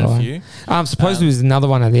 he's been by in the a way? few. Supposedly there's another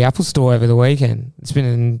one at the Apple store over the weekend. It's been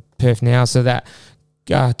in Perth now, so that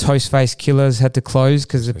Toast Face Killers had to close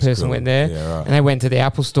because the person cool. went there. Yeah, right. And they went to the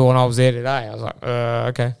Apple store, and I was there today. I was like,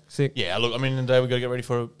 okay, sick. Yeah, look, I mean, today we got to get ready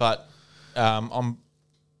for it, but I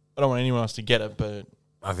don't want anyone else to get it, but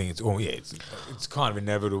I think it's kind of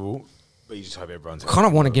inevitable. But you just hope everyone's. I kind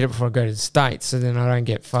of want to get it before I go to the States, so then I don't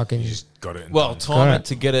get fucking You just got it. well, done. time Got it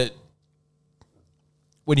to get it.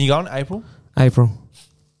 When are you going? April, April.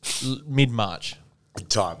 mid-March.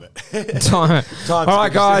 Time Time. it. All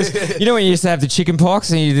right, guys. You know when you used to have the chicken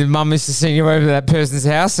pox and the mum used to send you over to that person's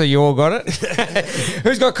house, so you all got it?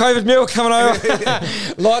 Who's got COVID milk coming over?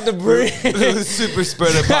 Light the brew. Super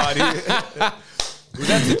spreader party. Well,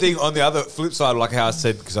 that's the thing. On the other flip side, like how I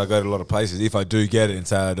said, because I go to a lot of places, if I do get it and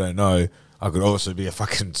say I don't know, I could also be a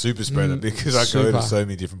fucking super spreader because I go to so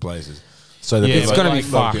many different places. So Yeah, it's but gonna be like,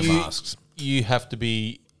 fucked. masks. You have to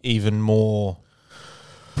be even more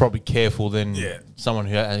probably careful than someone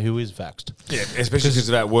who is vaxxed. Yeah, especially because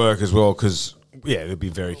of that work as well. Because it'll be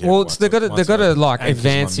very careful. Well, they've got to like and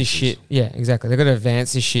advance this kiss my shit. Yeah, exactly. They've got to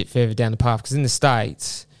advance this shit further down the path because in the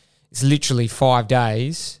States, it's literally 5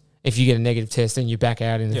 days. If you get a negative test, then you're back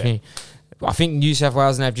out in the thing. I think New South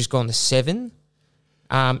Wales now have just gone to 7.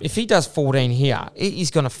 If he does 14 here,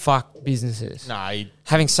 he's going to fuck businesses. No,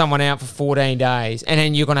 Having someone out for 14 days, and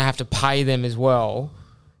then you're going to have to pay them as well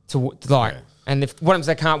to like. And if what happens,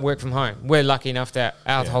 they can't work from home. We're lucky enough that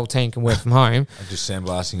our whole team can work from home. I'm just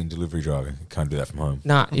sandblasting and delivery driving. Can't do that from home.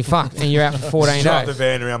 Nah, you're fucked, and you're out for 14 Drive the days.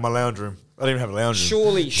 van around my lounge room. I don't even have a lounge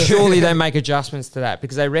room. Surely they make adjustments to that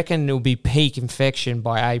because they reckon it'll be peak infection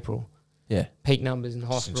by April. yeah, Peak numbers in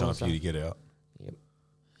Just in time hospitals. for you to get out.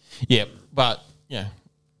 yeah, but yeah,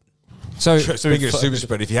 So, Speaking of super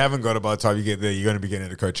spread, if you haven't got it by the time you get there, you're going to be getting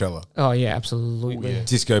it at Coachella. oh yeah, absolutely.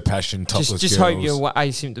 Disco passion, topless Just girls. hope you're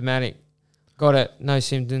asymptomatic. Got it, no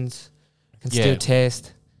symptoms, can Yeah. still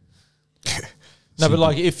test. no, but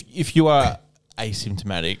like if you are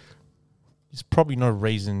asymptomatic, there's probably no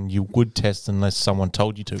reason you would test unless someone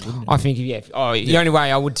told you to, wouldn't you? I think the only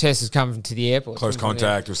way I would test is coming to the airport. Close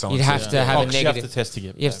contact with someone. You'd have to have a 'cause you negative. have to test to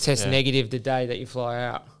get. You have to test yeah. negative the day that you fly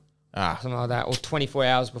out, Ah, something like that, or 24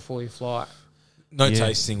 hours before you fly. No Yeah.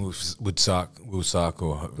 tasting would suck. Will suck.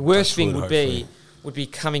 Or The worst touch thing wood, would hopefully. be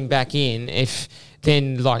coming back in if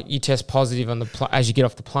then like you test positive on the as you get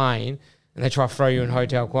off the plane and they try to throw you in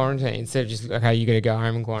hotel quarantine instead of just okay you got to go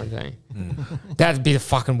home and quarantine. That'd be the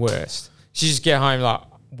fucking worst. You just get home like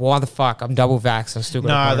why the fuck I'm double vaxxed I'm still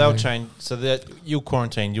got no, they'll change so that you'll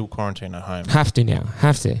quarantine at home. have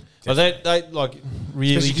to. But they like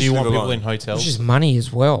really Especially do you if want you live people alone. in hotels? It's just money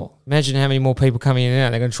as well. Imagine how many more people coming in and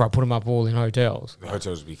out. They're going to try to put them up all in hotels. The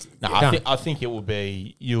hotels would be. No, Done. I think it will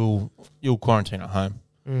be you'll quarantine at home.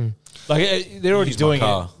 Like they're already Use my doing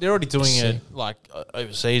car. it. They're already doing it like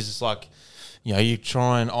overseas. It's like you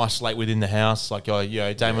try and isolate within the house. Like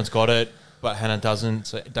Damon's got it, but Hannah doesn't.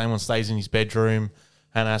 So Damon stays in his bedroom.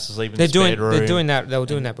 Hannah has to sleep in his bedroom. They're doing that. They were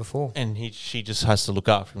doing that before. and she just has to look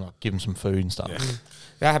after him, like give him some food and stuff.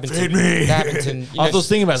 That happened Feed to me. That happened to. You I know, was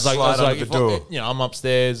thinking about it, I slide was like, under if the door. I'm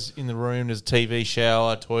upstairs in the room, there's a TV,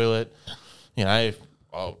 shower, toilet. If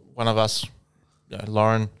one of us,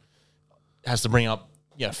 Lauren, has to bring up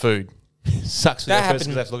food. Sucks for That that happened-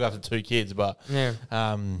 because they have to look after 2 kids, but Yeah.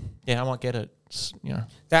 I might get it.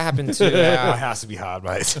 That happened My to house would be hard,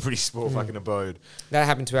 mate. It's a pretty small fucking abode. that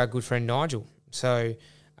happened to our good friend Nigel. So,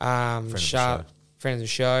 of the Sharp, show. friend of the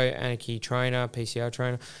show, Anarchy trainer, PCO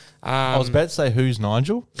trainer. I was about to say who's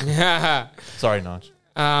Nigel. Sorry, Nigel.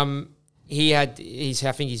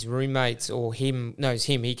 I think his roommates or him, no, it's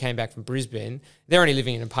him. He came back from Brisbane. They're only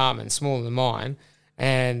living in an apartment smaller than mine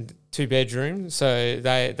and 2 bedrooms. So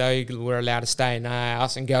they were allowed to stay in our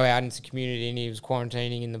house and go out into the community and he was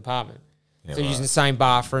quarantining in the apartment. Yeah, So right. using the same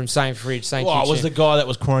bathroom, same fridge, same Well, kitchen. was the guy that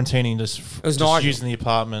was quarantining just Nigel. using the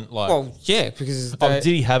apartment? Like, Well, yeah, because did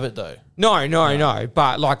he have it though? No.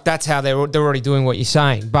 But like that's how they're already doing what you're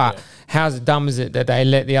saying. But how's it dumb is it that they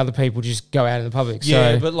let the other people just go out in the public?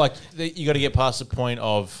 Yeah, So, but like you got to get past the point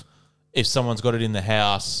of if someone's got it in the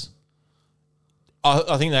house.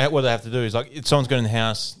 I think what they have to do is like if someone's got it in the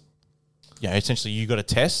house, essentially you got to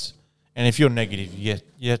test, and if you're negative, you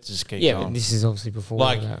have to just keep yeah, going. but this is obviously before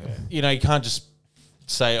Like all that. you can't just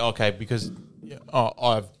say okay because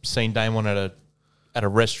I've seen Damon at a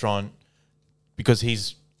restaurant because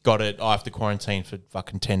he's got it. I have to quarantine for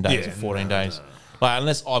fucking 10 days or 14 days. Like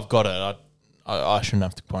unless I've got it, I shouldn't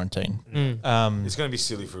have to quarantine. It's going to be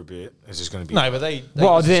silly for a bit. It's just going to be. No, but they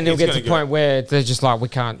Well, then it'll it's get to gonna the point where they're just like, we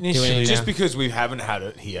can't do Initially, anything. just Now. because we haven't had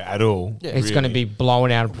it here at all. Yeah. It's going to be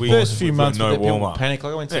blowing out. Of We- first few We've months, got no people warm-up. panic.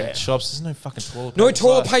 Like I went to Yeah. shops. There's no fucking toilet paper. no It's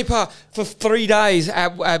toilet like- paper for 3 days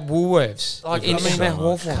at Woolworths. Like, in I mean, Mount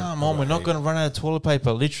Hawthorn. come on, we're not going to run out of toilet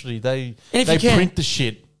paper. Literally, they And if you can- print the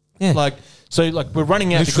shit. Yeah. Like we're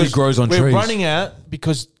running out Literally because grows on we're trees. running out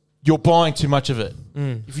because you're buying too much of it.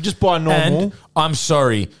 If you just buy normal, And I'm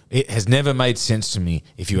sorry, it has never made sense to me.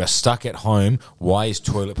 If you are stuck at home, why is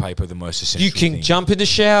toilet paper the most essential You can thing? jump in the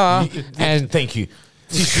shower And and thank you.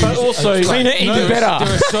 but also clean it even no- better.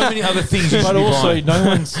 There are so many other things you should But be also, buying. no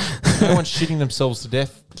one's shitting themselves to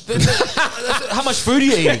death. How much food are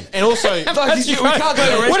you eating? And also, we can't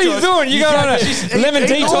go to What are you doing? You going on a lemon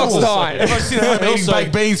detox diet? Everyone's sitting at home eating also-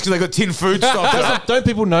 baked beans because they got tin food stock. don't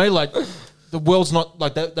people know like the world's not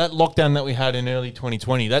like that lockdown that we had in early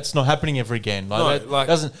 2020. That's not happening ever again.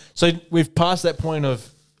 Doesn't. So we've passed that point of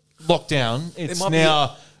lockdown. It's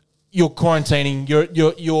now you're quarantining.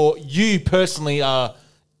 You personally are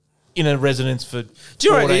in a residence for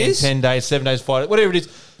 14, 10 days, 7 days, 5 days, whatever it is.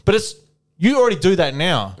 But it's you already do that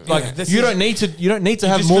now. Like you don't need to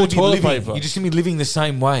have more toilet paper. You're just gonna be living the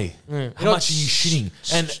same way. How much are you shitting?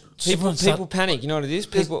 And people panic. You know what it is?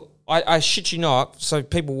 People. I shit you not. So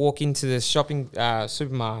people walk into the shopping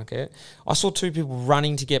supermarket. I saw 2 people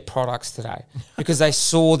running to get products today because they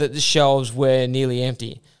saw that the shelves were nearly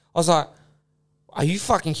empty. I was like, are you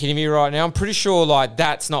fucking kidding me right now? I'm pretty sure like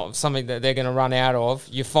that's not something that they're going to run out of.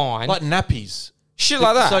 You're fine. Like nappies. Shit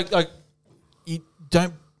like that. It's like you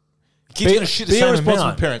don't... Kids going to shit the same amount. Be a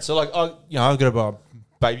responsible parent. So like, I got to buy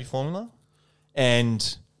baby formula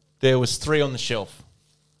and there was 3 on the shelf.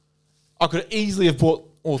 I could easily have bought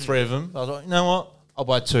all 3 of them. I was like, you know what? I'll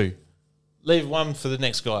buy 2. Leave 1 for the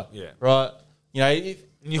next guy. Yeah. Right? You know,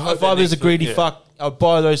 if I was a greedy fuck, I'll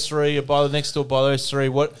buy those 3. I'll buy the next door, buy those 3.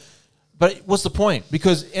 But what's the point?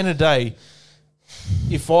 Because end of the day,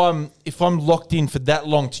 if I'm locked in for that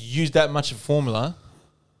long to use that much of formula,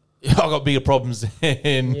 I've got bigger problems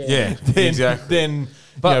than exactly.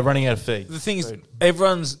 But running out of feed. The thing is,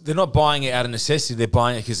 they're not buying it out of necessity. They're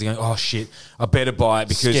buying it because they're going, oh shit, I better buy it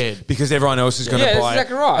because everyone else is going to buy that's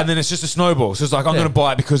exactly right. And then it's just a snowball. So it's like, I'm going to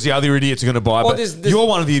buy it because the other idiots are going to buy it. Well, but you're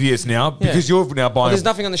one of the idiots now because you're now buying there's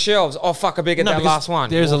nothing on the shelves. Oh, fuck, I better get that last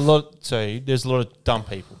one. There's a lot of dumb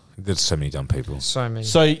people. There's so many dumb people. So many.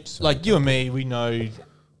 So like you and me, we know,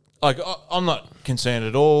 like I'm not concerned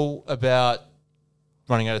at all about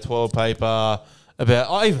running out of toilet paper.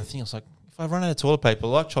 I even think it's like, if I run out of toilet paper,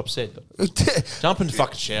 like Chop said, jump in the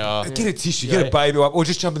fucking shower. Get a tissue, get a baby wipe, or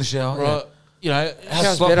just jump in the shower. Right. Yeah. You know,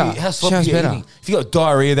 How sloppy you're eating. If you got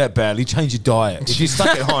diarrhea that badly, change your diet. If you're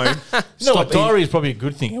stuck at home, diarrhea is probably a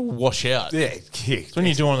good thing. It will wash out. Yeah, it's when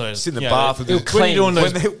you're doing those, sit in the bath with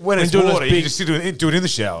when it's water, you just do it in the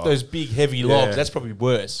shower. Those big heavy logs, that's probably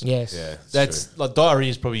worse. Yes, yeah, that's like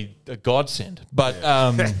diarrhea is probably a godsend, but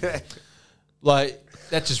like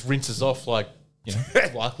that just rinses off like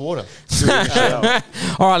like water.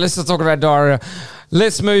 All right, let's not talk about diarrhea.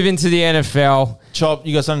 Let's move into the NFL. Chop,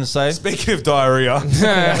 you got something to say? Speaking of diarrhea.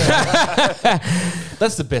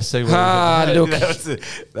 That's the best segue. Look,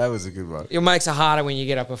 that was a good one. It makes it harder when you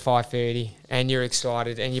get up at 5:30 and you're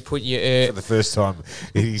excited and you put your... For the first time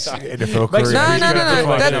in his NFL career.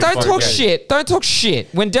 No. Don't talk shit. Don't talk shit.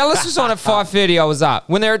 When Dallas was on at 5:30, I was up.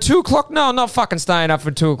 When they're at 2 o'clock, no, I'm not fucking staying up for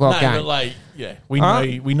a 2 o'clock game. But like, we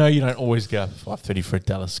know you don't always get up at 5:30 for a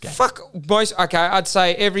Dallas game. Fuck most. Okay, I'd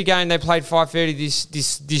say every game they played 5:30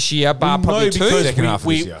 this year, bar probably 2.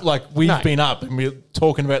 We've been up and we're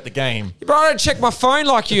talking about the game. But I don't check my phone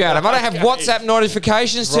like you, Adam. I don't have WhatsApp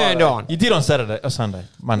notifications turned on. You did on Saturday or Sunday,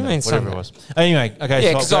 Monday, whatever it was. Anyway,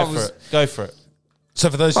 okay, go for it. So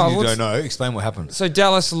for those of you who don't know, explain what happened. So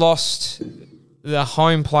Dallas lost the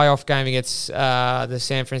home playoff game against the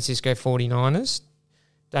San Francisco 49ers.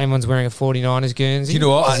 Damon's wearing a 49ers Guernsey. You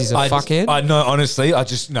know what? He's a fuckhead. I know, honestly, I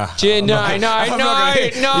just, no. I'm not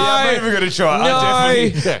even going to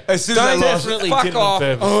try. As soon as I lost, fuck off.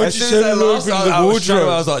 As soon as I lost, I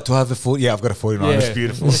was like, do I have a 40? Yeah, I've got a 49. It's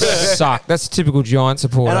beautiful. Suck. That's a typical Giant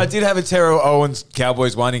supporter. And I did have a Terrell Owens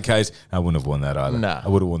Cowboys one in case. I wouldn't have won that either. Nah. I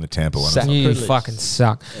would have won the Tampa one. You fucking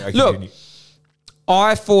suck. Look,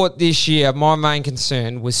 I thought this year my main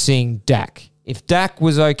concern was seeing Dak. If Dak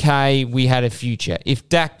was okay, we had a future. If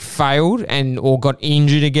Dak failed or got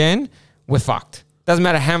injured again, we're fucked. Doesn't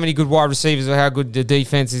matter how many good wide receivers or how good the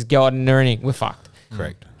defense is going or anything, we're fucked.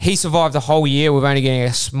 Correct. He survived the whole year. We've only getting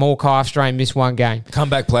a small calf strain, missed one game.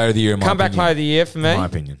 Comeback player of the year, in my opinion. Comeback player of the year for me. In my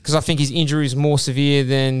opinion. Because I think his injury is more severe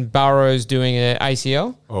than Burrow's doing an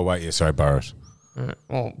ACL. Oh, wait, sorry, Burrows.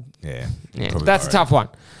 Yeah. That's a tough one.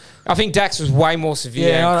 I think Dax was way more severe.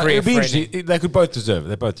 Yeah, it'd be interesting. They could both deserve it.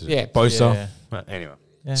 They both deserve it. Bosa. But anyway.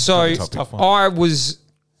 Yeah. So I was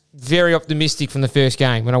very optimistic from the first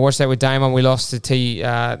game. When I watched that with Damon, we lost to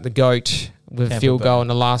the GOAT with a field goal in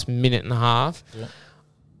the last minute and a half. Yeah.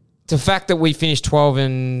 The fact that we finished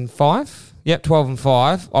 12-5. Yep,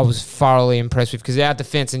 12-5. I was thoroughly impressed with because our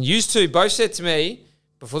defense, and you two both said to me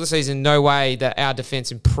before the season, no way that our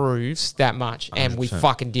defense improves that much. 100%. And we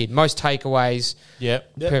fucking did. Most takeaways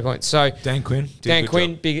per point. So Dan Quinn,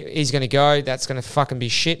 he's going to go. That's going to fucking be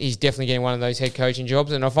shit. He's definitely getting one of those head coaching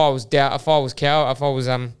jobs. And if I was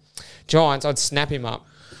Giants, I'd snap him up.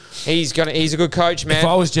 He's a good coach, man. If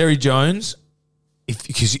I was Jerry Jones,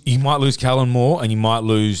 because you might lose Kellen Moore and you might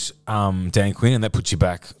lose Dan Quinn, and that puts you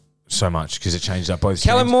back so much because it changes up both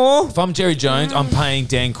Kellen teams. Moore? If I'm Jerry Jones, I'm paying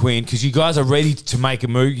Dan Quinn because you guys are ready to make a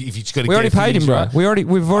move. If you just got to, We already paid him, bro. We've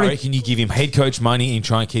I already. reckon you give him head coach money and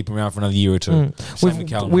try and keep him around for another year or two.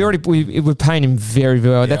 We're paying him very,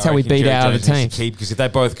 very well. That's how we beat out of the team. Because if they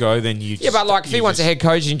both go, then you. Yeah, but like if he wants a head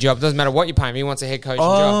coaching job, doesn't matter what you pay him. He wants a head coaching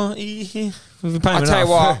job. I'll tell you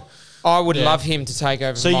what, I would love him to take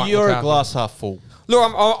over. So Mike you're McCarthy. a glass half full.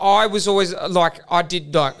 Look, I was always like, I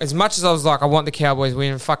did like, as much as I was like, I want the Cowboys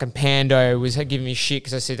win, fucking Pando was giving me shit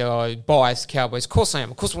because I said, oh, biased Cowboys. Of course I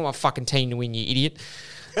am. Of course I want my fucking team to win, you idiot.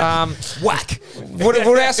 Whack. What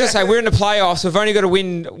else I say? We're in the playoffs. We've only got to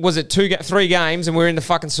win, was it 3 games and we're in the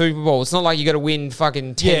fucking Super Bowl. It's not like you got to win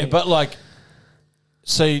fucking 10. Yeah, but like,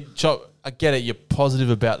 so Chop, I get it. You're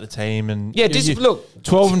positive about the team. And Yeah, look.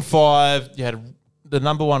 12-5, you had the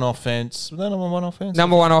number one offense. Was that number one offense?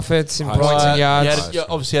 Number one offense in points and yards. You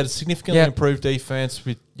obviously had a significantly improved defense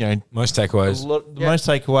with most takeaways. Most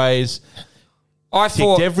takeaways. I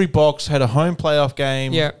thought ticked every box, had a home playoff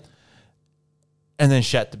game. Yeah. And then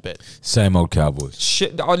shat the bed. Same old Cowboys.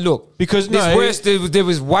 Shit. Oh, look. Because there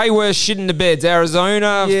was way worse shit in the beds.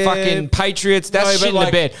 Arizona, fucking Patriots. That's shit in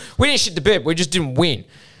the bed. We didn't shit the bed. We just didn't win.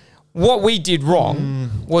 What we did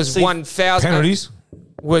wrong was 1,000 penalties.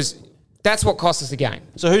 That's what cost us the game.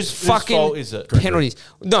 So whose fault is it? Penalties.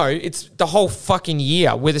 No, it's the whole fucking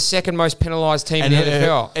year. We're the second most penalised team in the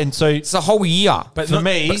NFL. And so it's the whole year. But for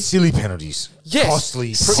me, but silly penalties. Yes.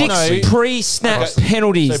 Costly. 6 pre-snap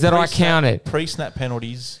penalties that I counted. Pre-snap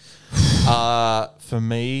penalties are, for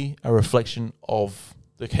me, a reflection of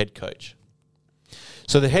the head coach.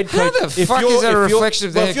 So the head coach... How the fuck is that a reflection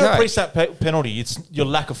of the head coach? If you're a pre-snap penalty, it's your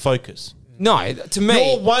lack of focus. No, to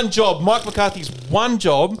me... Your one job, Mike McCarthy's one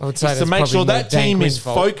job is to make sure that team is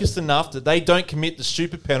focused enough that they don't commit the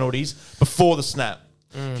stupid penalties before the snap.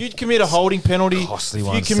 If you commit a holding penalty,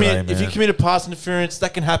 if you commit a pass interference,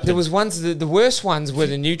 that can happen. There was ones, the worst ones were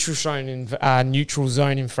the neutral zone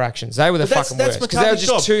infractions. They were the fucking worst because they were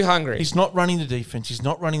just too hungry. He's not running the defense. He's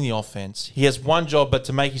not running the offense. He has one job, but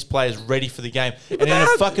to make his players ready for the game. And in a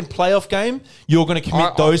fucking playoff game, you're going to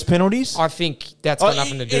commit those penalties? I think that's got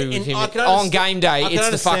nothing to do with him. On game day, it's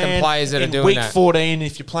the fucking players that are doing that. Week 14,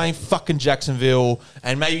 if you're playing fucking Jacksonville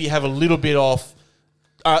and maybe you have a little bit off,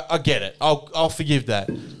 I get it. I'll forgive that.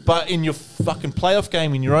 But in your fucking playoff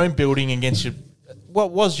game in your own building against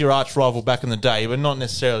what was your arch rival back in the day, but not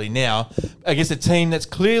necessarily now, against a team that's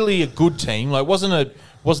clearly a good team, like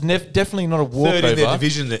definitely not a walkover. Third in their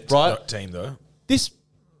division, right? Team though. This,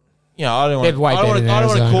 I don't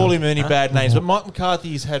want to call him any bad names, but Mike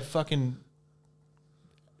McCarthy's had fucking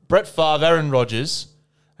Brett Favre, Aaron Rodgers,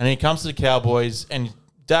 and he comes to the Cowboys, and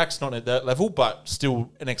Dak's not at that level, but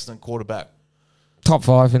still an excellent quarterback. Top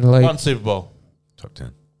 5 in the league. One Super Bowl. Top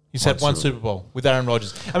 10. He's had one Super Bowl with Aaron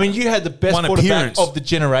Rodgers. I mean, you had the best quarterback of the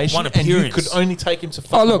generation, and you could only take him to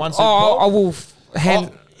fucking one Super Bowl. I will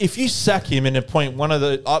if you sack him and appoint one of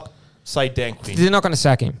the, say Dan Quinn. They're not going to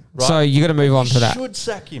sack him. Right? So you got to move on to that. You should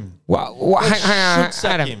sack him. Well, hang on,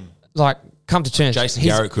 sack him. Like, come to terms. Jason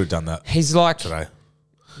Garrett could have done that. He's like... Today.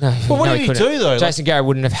 No, well, what did he do, though? Jason Garrett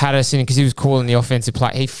wouldn't have had us in because he was calling the offensive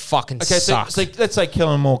play. He fucking sucked. So let's say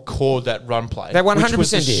Kellen Moore called that run play. They 100% which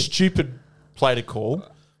was a did. Stupid play to call.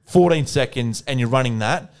 14 seconds, and you're running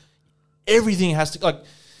that. Everything has to...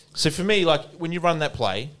 So for me, when you run that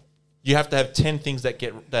play, you have to have 10 things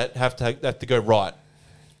that have to go right.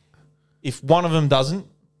 If one of them doesn't,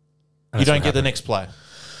 you don't get the next play.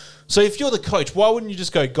 So if you're the coach, why wouldn't you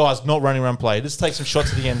just go, guys, not running run play? Let's take some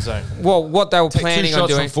shots at the end zone. Well, what they were planning on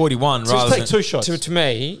doing... From 41 so rather take 2 shots. To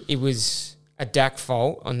me, it was a Dak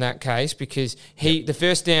fault on that case because the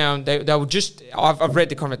first down, they were just... I've read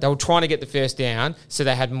the comment. They were trying to get the first down so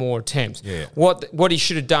they had more attempts. Yeah. What he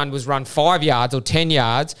should have done was run 5 yards or 10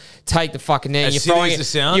 yards, take the fucking... You're throwing it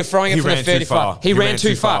from the 35. He ran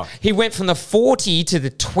too far. He went from the 40 to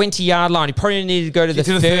the 20-yard line. He probably needed to go to the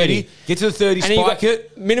 30. Get to the 30, spike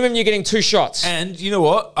it. Minimum, you're getting 2 shots. And you know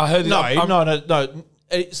what? I heard... No.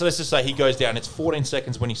 So let's just say he goes down. It's 14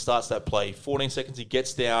 seconds when he starts that play. 14 seconds he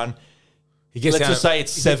gets down. Let's just say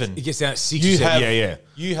it's 7. He gets down at 6. You have,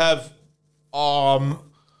 you're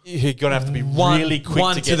going to have to be really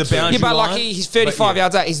quick to get the boundary. Yeah, but he's 35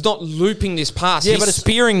 yards out. He's not looping this pass. Yeah, he's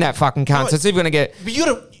spearing that fucking cunt. So it's even going to get... But you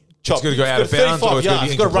got to... It's going to go out of bounds or it's going to be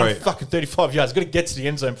You've got to run fucking 35 yards. You've got to get to the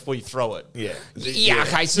end zone before you throw it. Yeah,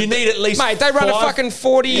 okay. So you need at least... Mate, they run a fucking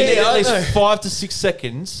 40... You need at least 5 to 6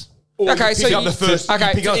 seconds... Okay, so you pick up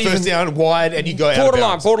the first down wide and you go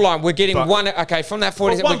out. Borderline. We're getting one. Okay, from that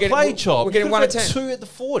 40, we're getting 1 to 10. 2 at the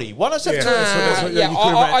 40. Why not have 2?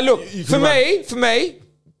 Look, for me,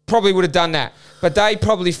 probably would have done that. But they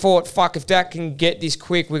probably thought, fuck, if Dak can get this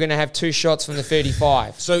quick, we're going to have 2 shots from the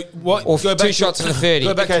 35. So what? Or 2 shots from the 30.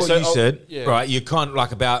 Go back to what you said, yeah. right? You're kind of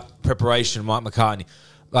like about preparation, Mike McCartney.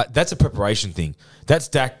 Like, that's a preparation thing. That's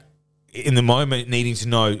Dak in the moment needing to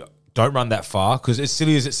know, don't run that far, because as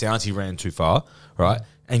silly as it sounds, he ran too far, right?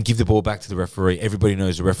 And give the ball back to the referee. Everybody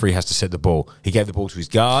knows the referee has to set the ball. He gave the ball to his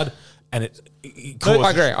guard, and it caused...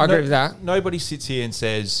 I agree with that. Nobody sits here and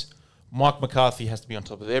says Mike McCarthy has to be on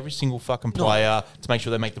top of every single fucking player to make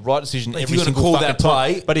sure they make the right decision If every you're gonna single call fucking that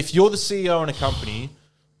play- time. But if you're the CEO in a company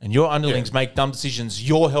and your underlings make dumb decisions,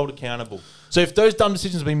 you're held accountable. So if those dumb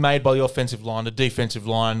decisions have been made by the offensive line, the defensive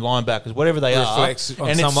line, linebackers, whatever they Reflects are, on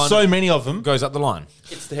and it's someone so many of them, goes up the line.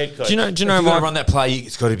 it's the head coach. Do you know, If you're going Mike? to run that play,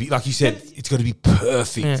 it's got to be, like you said, it's got to be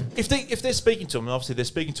perfect. Yeah. If they're speaking to him, and obviously they're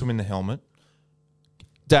speaking to him in the helmet,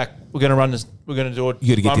 Dak, we're going to run this. We're going to do it. You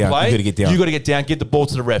gotta get run down. Play. You gotta get down. You got to get down. Get the ball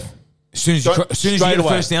to the ref. As soon as you Don't- get straight the away.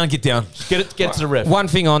 first down, get down. Get it to the ref. One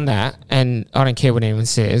thing on that, and I don't care what anyone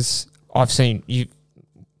says, I've seen you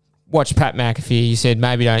watch Pat McAfee, you said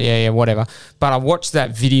maybe don't, whatever. But I watched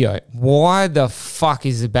that video. Why the fuck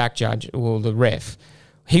is the back judge or the ref?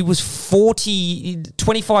 He was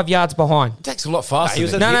 25 yards behind. It takes a lot faster. He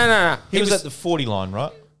was than at that. No. He was at the 40 line,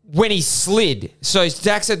 right? When he slid. So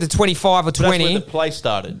Dak's at the 25 or But that's 20. where the play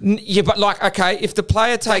started. Yeah, but like, okay, if the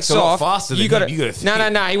player takes a lot off, faster than you got him. You gotta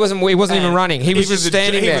think. No, he wasn't even running. He was just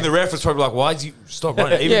standing there. Even the ref was probably like, "Why did you stop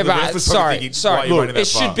running?" Even Yeah, the ref but was probably sorry. thinking, "Why are you running that It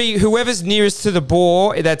far?" should be whoever's nearest to the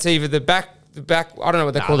ball. That's either the back. I don't know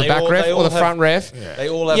what they call the back ref or the front ref. They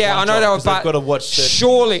all have Yeah, I one know job they were, 'cause they've but got to watch certain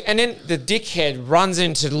surely, and then the dickhead runs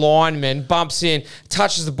into the lineman, bumps in,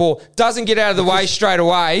 touches the ball, doesn't get out of the way straight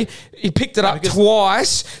away. He picked it up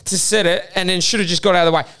twice to set it, and then should have just got out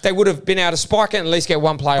of the way. They would have been able to spike it and at least get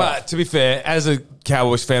one play off. But to be fair, as a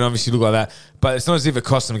Cowboys fan, obviously look like that. But it's not as if it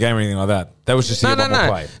cost them a game or anything like that. That was just to get one more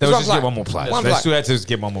play. That was just to get one more play. One They play. still had to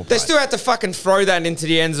get one more play. They still had to fucking throw that into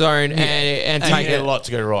the end zone and take a it. lot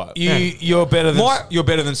to go right. You're better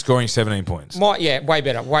than scoring 17 points.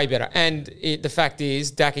 Way better. And the fact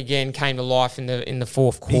is, Dak again came to life in the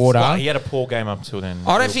fourth quarter. He had a poor game up till then.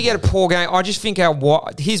 I don't think he had a poor game. I just think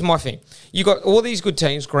here's my thing. You got all these good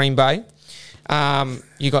teams, Green Bay.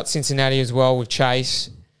 You got Cincinnati as well with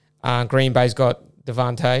Chase. Green Bay's got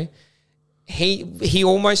Devontae. He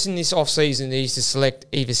almost in this offseason needs to select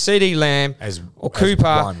either CD Lamb or Cooper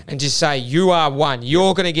one. and just say, you are one.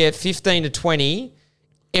 You're going to get 15 to 20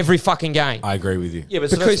 every fucking game. I agree with you. Yeah, but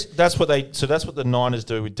Because- that's what the Niners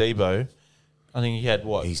do with Debo. I think he had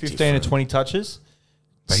He's 15 different. to 20 touches.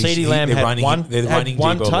 But CeeDee Lamb they're had running, one. They're had running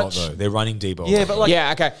one Debo a lot, touch. though. They're running Debo. Yeah, but like,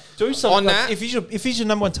 Yeah, okay. do something. On that, if he's your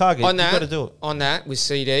number one target, on you that, got to do it. on that with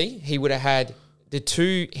CD, he would have had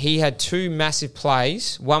he had 2 massive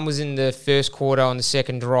plays. One was in the first quarter on the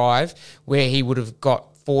second drive where he would have got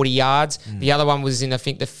 40 yards. The other one was in, I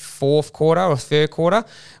think, the fourth quarter or third quarter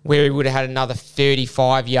where he would have had another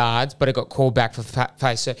 35 yards, but it got called back for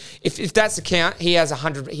pace. So if that's the count, he has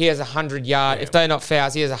 100. He has 100 yard. Yeah. If they're not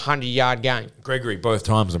fouls, he has 100-yard game. Gregory, both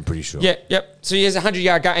times, I'm pretty sure. Yeah, yep. So he has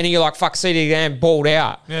 100-yard game, and you're like, fuck, CD Lamb balled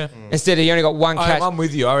out. Yeah. Instead, he only got one catch. I'm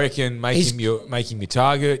with you. I reckon make him your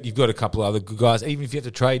target. You've got a couple of other good guys. Even if you have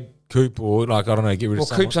to trade Coop or, like, I don't know, get rid Well, of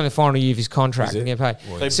someone. Coop's on the final year of his contract Is it? and get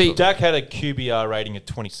paid. So See, Dak had a QBR rating of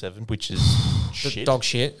 27, which is shit. dog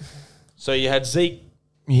shit. So you had Zeke.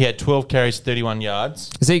 He had 12 carries, 31 yards.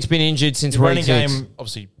 Zeke's been injured since The running week 6. game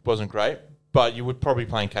obviously wasn't great, but you would probably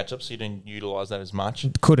playing catch up, so you didn't utilise that as much.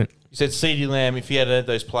 Couldn't. You said CeeDee Lamb, if he had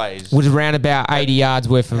those plays, Was around about 80 yards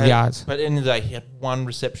worth of yards. But at the end of the day, he had one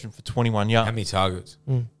reception for 21 yards. How many targets?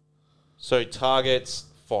 So targets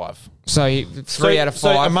 5. So 3 out of 5. So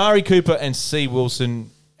Amari Cooper and C.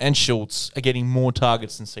 Wilson and Schultz are getting more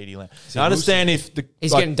targets than CeeDee Lamb. Now, I understand if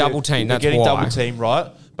He's getting double teamed, they're that's getting why. double teamed, right?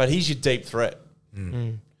 But he's your deep threat.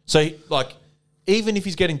 So even if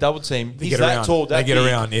he's getting double teamed, he's get that around. tall. That They get big,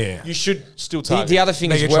 around, yeah. You should still target. the other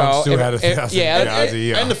thing as Megatron well. still had 1,000 yards a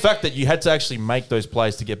year. and the fact that you had to actually make those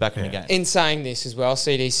plays to get back in the game. In saying this as well,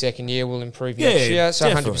 CD's second year will improve Yeah, next year, so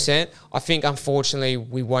definitely. 100%. I think, unfortunately,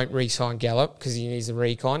 we won't re-sign Gallup because he needs a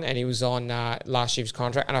recon, and he was on last year's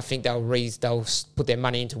contract, and I think they'll put their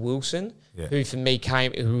money into Wilson, Yeah. who for me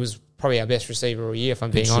who was probably our best receiver all year, if I'm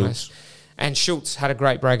being Schultz. honest. And Schultz had a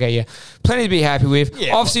great breakout year. Plenty to be happy with.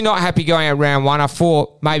 Yeah. Obviously not happy going at round 1. I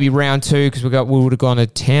thought maybe round 2 because we would have gone to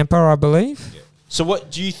Tampa, I believe. So what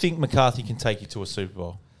do you think McCarthy can take you to a Super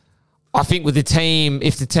Bowl? I think with the team,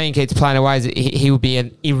 if the team keeps playing away, he would be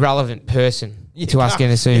an irrelevant person to us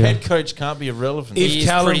getting a Super Your Bowl. head coach can't be irrelevant. He is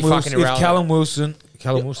pretty fucking irrelevant. Callum Wilson,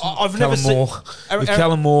 I've never seen- if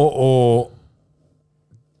Callum Moore or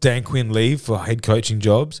Dan Quinn leave for head coaching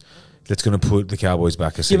jobs, that's going to put the Cowboys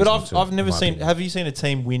back a Yeah, season. but I've never seen. Have you seen a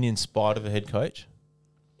team win in spite of a head coach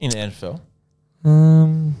in the NFL?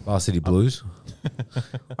 Varsity Blues.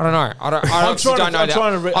 I don't know. I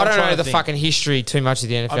don't know the fucking history too much of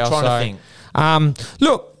the NFL. I'm trying to think.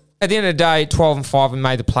 Look, at the end of the day, 12-5, we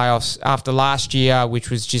made the playoffs after last year,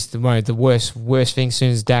 which was just the worst thing as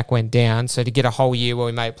soon as Dak went down. So to get a whole year where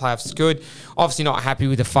we made playoffs is good. Obviously not happy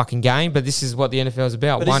with the fucking game, but this is what the NFL is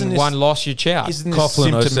about. One loss, you chow. Isn't this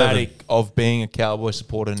symptomatic of being a Cowboy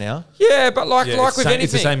supporter now? Yeah, but like with anything.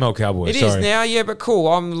 It's the same old Cowboys. It is now, yeah, but cool.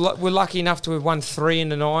 We're lucky enough to have won 3 in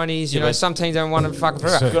the 90s. You know, some teams haven't won it fucking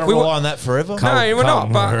forever. You're going to rely on that forever? No, we're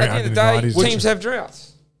not. But at the end of the day, 90s. teams have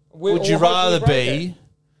droughts. Would you rather be...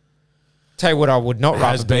 Tell you what, I would not rather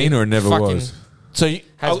Has been or never was. So been.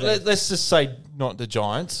 let's just say not the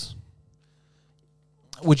Giants.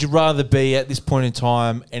 Would you rather be at this point in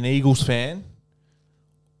time an Eagles fan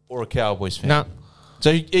or a Cowboys fan? No. So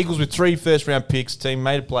Eagles with 3 first-round picks, team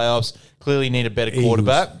made the playoffs, clearly need a better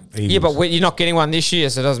quarterback. Yeah, but you're not getting one this year,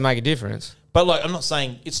 so it doesn't make a difference. But like, I'm not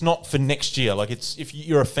saying it's not for next year. Like, it's if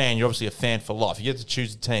you're a fan, you're obviously a fan for life. You get to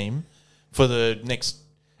choose a team for the next.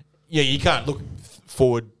 Yeah, you can't look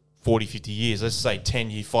forward 40, 50 years. Let's say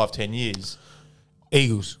 10 years.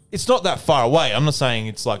 Eagles. It's not that far away. I'm not saying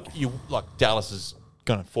it's like Dallas is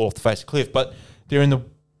going to fall off the face of the cliff, but they're in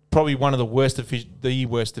probably one of the worst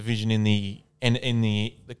division in the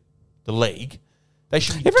league. They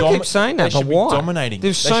should be Everyone keeps saying that, but why? Dominating.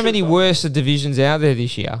 There's so many worse divisions out there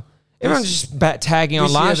this year. Everyone's just tagging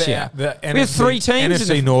on last year. We had 3 teams.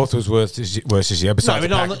 NFC North was worse this year. Besides the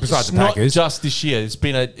Packers. Not just this year. It's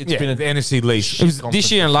been the NFC least. It was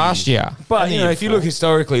this year and last year. But if you look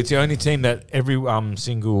historically, it's the only team that every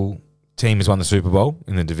single team has won the Super Bowl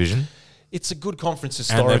in the division. It's a good conference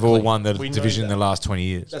historically. And they've all won the division in the last 20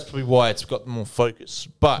 years. That's probably why it's got more focus.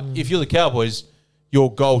 But if you're the Cowboys,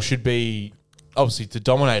 your goal should be obviously to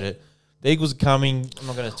dominate it. The Eagles are coming. I'm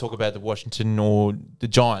not going to talk about the Washington or the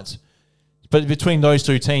Giants. But between those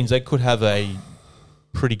 2 teams, they could have a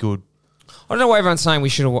pretty good... I don't know why everyone's saying we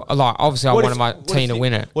should have... obviously, I wanted my team to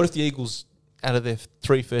win it. What if the Eagles, out of their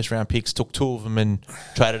 3 first-round picks, took 2 of them and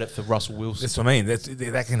traded it for Russell Wilson? That's what I mean.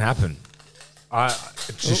 That can happen.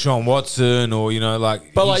 Deshaun Watson or,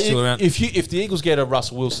 But he's still around. if the Eagles get a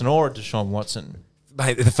Russell Wilson or a Deshaun Watson...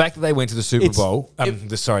 Mate, the fact that they went to the Super Bowl, the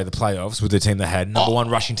playoffs with the team they had, number 1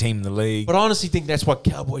 rushing team in the league. But I honestly think that's what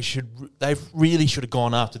Cowboys they really should have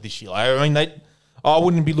gone after this year. I mean, I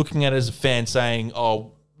wouldn't be looking at it as a fan saying,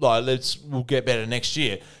 we'll get better next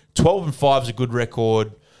year. 12-5 is a good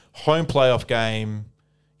record. Home playoff game.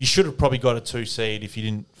 You should have probably got a 2 seed if you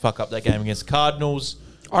didn't fuck up that game against the Cardinals.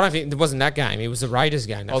 I don't think it wasn't that game. It was the Raiders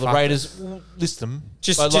game. The Raiders, list them.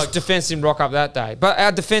 Just defense didn't rock up that day. But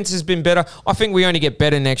our defense has been better. I think we only get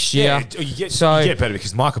better next year. You get better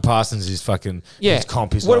because Micah Parsons is fucking... Yeah. His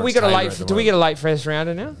comp is what do we get do we get a late first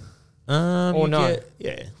rounder now? Or no?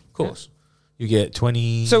 Of course. You get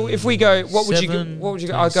 20... So if we go, what would you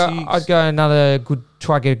go? I'd go another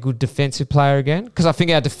try to get a good defensive player again because I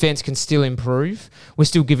think our defense can still improve. We're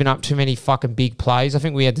still giving up too many fucking big plays. I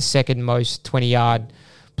think we had the second most 20-yard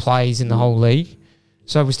plays in the whole league.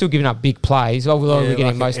 So we're still giving up big plays, although we're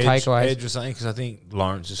getting most takeaways. Edge was saying, because I think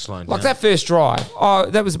Lawrence is slowing down. Like that first drive,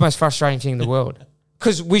 that was the most frustrating thing in the world.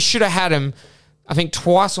 Because we should have had him, I think,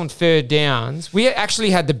 twice on 3rd downs. We actually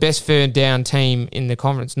had the best 3rd down team in the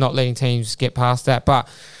conference, not letting teams get past that. But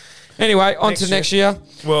anyway, on to next year.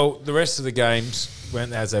 Well, the rest of the games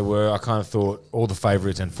went as they were. I kind of thought all the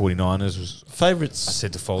favourites and 49ers was... Favourites? I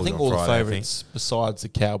said to Foley I think on all Friday, the favourites besides the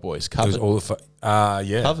Cowboys covered. All the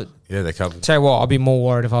covered. Yeah, they're covered. Tell you what, I'd be more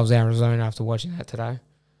worried if I was Arizona after watching that today.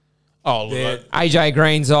 Oh, look. AJ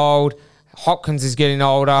Green's old. Hopkins is getting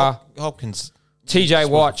older. Hopkins. TJ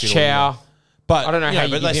Watt, Chow. But I don't know how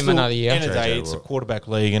you give him another year. At the end of the day, it's a quarterback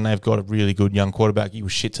league, and they've got a really good young quarterback. He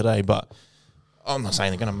was shit today, but I'm not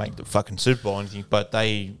saying they're going to make the fucking Super Bowl or anything, but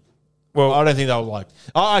I don't think they'll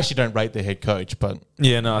I actually don't rate their head coach, but...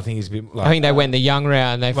 Yeah, no, I think he's been... I think they went the young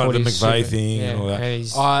round. They thought the McVay thing and all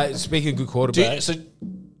that. Speaking of good quarterback...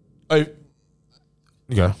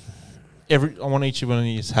 You go. I want each one of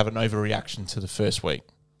you to have an overreaction to the first week.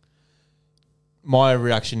 My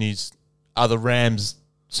reaction is, are the Rams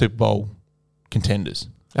Super Bowl contenders?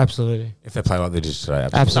 Absolutely. If they play like they did today,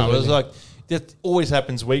 absolutely. No, it was that always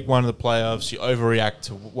happens week 1 of the playoffs. You overreact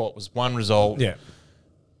to what was one result. Yeah.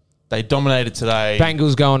 They dominated today.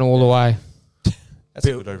 Bengals going all the way. That's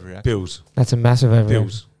a good overreaction. Bills. That's a massive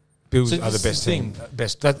overreaction. Bills are the best team.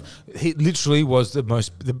 He literally was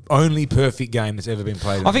the only perfect game that's ever been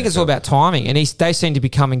played. I think it's all about timing, and they seem to be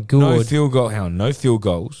coming good. No field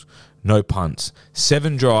goals. no punts.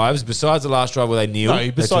 7 drives, besides the last drive where they kneeled.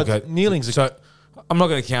 No, besides kneeling's so I'm not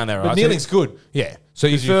going to count that, right? But kneeling's good. Yeah. So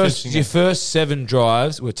your first 7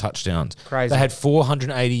 drives were touchdowns. Crazy. They had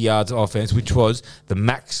 480 yards of offense, which was the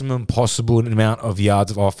maximum possible amount of yards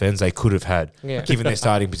of offense they could have had, given their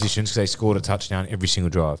starting positions, because they scored a touchdown every single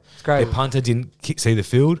drive. Great. Their punter didn't see the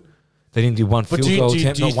field. They didn't do one field goal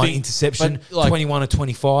attempt, not one interception, 21 or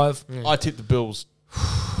 25. I tipped the Bills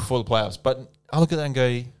before the playoffs, but I look at that and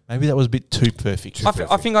go, maybe that was a bit too perfect.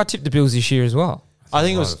 I think I tipped the Bills this year as well. I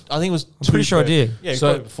think it was. I'm pretty sure I did. Yeah,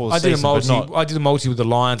 so before the I did season, I did a multi with the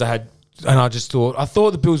Lions. I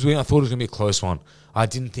thought the Bills win. I thought it was going to be a close one. I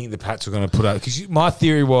didn't think the Pats were going to put out, because my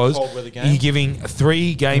theory was you're giving a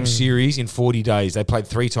 3-game series in 40 days. They played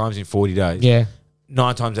 3 times in 40 days. Yeah.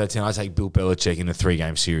 9 times out of 10, I take Bill Belichick in a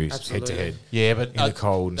 3-game series, head to head. Yeah, but in the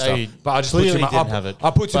cold and stuff. But I just clearly didn't have it.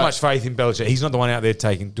 I put too much faith in Belichick. He's not the one out there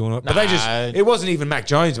doing it. But it wasn't even Mac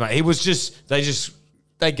Jones, mate. It was just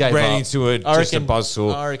they gave ran up. Into a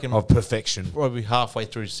buzzsaw of perfection. Probably halfway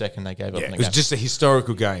through second they gave up. It was just a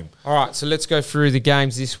historical game. All right, so let's go through the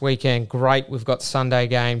games this weekend. Great, we've got Sunday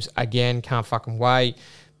games again. Can't fucking wait.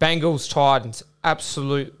 Bengals Titans,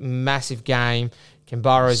 absolute massive game. Can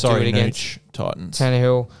Burrows do it against Titans?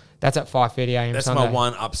 Tannehill. That's at 5:30 a.m. That's Sunday. my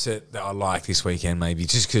one upset that I like this weekend, maybe,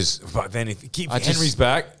 just because. But then if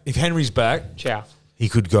Henry's back, ciao. He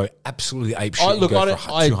could go absolutely apeshit and go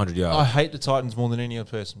for 200 yards. I hate the Titans more than any other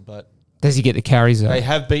person, but does he get the carries though? They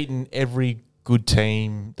have beaten every good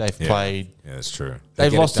team they've played. Yeah, that's true.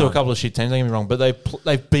 They've lost to a couple of shit teams, don't get me wrong, but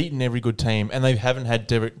they've beaten every good team, and they haven't had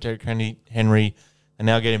Derrick Henry, and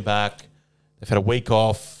now getting back. They've had a week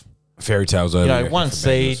off. Fairy tales over. One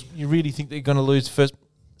seed. You really think they're going to lose first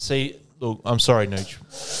seed? Look, I'm sorry, Nooch.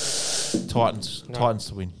 Titans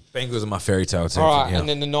to win. Bengals are my fairy tale team. All right, and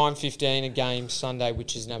then the 9:15 game Sunday,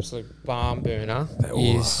 which is an absolute barn burner,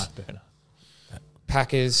 is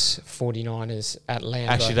Packers 49ers at Lambeau.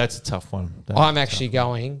 Actually, that's a tough one. I'm going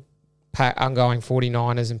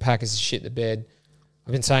 49ers and Packers to shit the bed.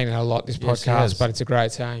 I've been saying that a lot this podcast, but it's a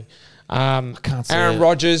great team. I can't say Aaron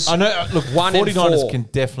Rodgers. I know. Look, 49ers can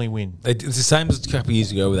definitely win. It's the same as a couple of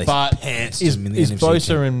years ago where they pantsed them in the NFC. Is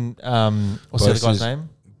Bosa and what's the other guy's name?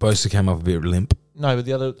 Bosa came up a bit limp. No, but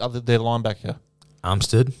the other their linebacker.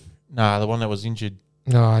 Armstead? No, the one that was injured.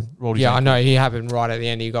 No, I know. He happened right at the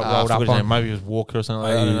end. He got rolled up on. Maybe it was Walker or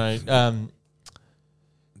something. I don't know.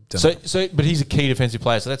 But he's a key defensive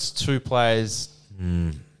player. So that's 2 players.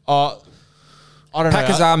 I don't know.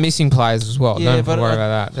 Packers are missing players as well. Don't worry about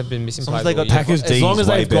that. They've been missing players. Packers D is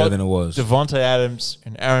way better than it was. Devontae Adams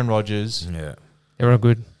and Aaron Rodgers. Yeah, they're all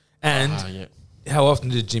good. And how often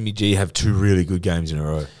did Jimmy G have 2 really good games in a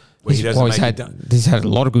row? He's had a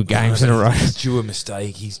lot of good games in a row. He's due a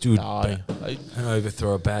mistake. He's due an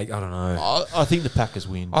overthrow a bag. I don't know. I think the Packers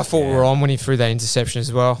win. I thought we were on when he threw that interception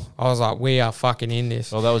as well. I was like, we are fucking in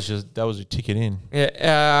this. Well, that was a ticket in.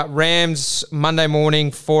 Yeah. Rams Monday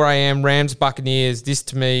morning, 4 a.m. Rams Buccaneers. This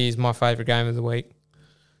to me is my favourite game of the week.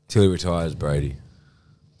 Till he retires, Brady.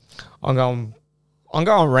 I'm going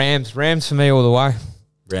Rams. Rams for me all the way.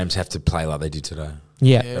 Rams have to play like they did today.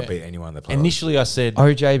 Yeah. They'll beat anyone they play. Initially, I said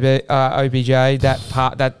OBJ,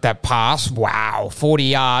 that pass, wow, 40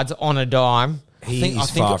 yards on a dime. He's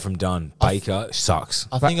far from done. Baker sucks.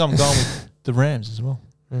 I think I'm going with the Rams as well.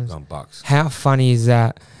 Going Bucks. How funny is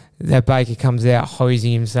that? That Baker comes out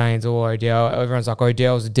hosing him, saying it's all Odell. Everyone's like,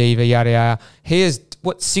 Odell's a diva, yada yada. He has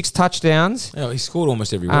 6 touchdowns? Yeah, he scored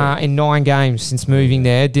almost every week. In 9 games since moving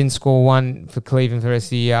there. Didn't score 1 for Cleveland for the rest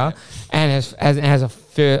of the year. And has a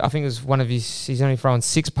third, I think it was one of he's only thrown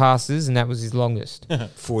 6 passes, and that was his longest.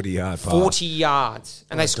 40-yard pass. 40 yards.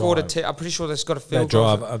 And they scored I'm pretty sure they got a field goal.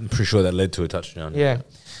 I'm pretty sure that led to a touchdown. Yeah.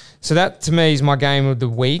 So that, to me, is my game of the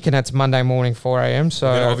week, and that's Monday morning, 4 a.m. So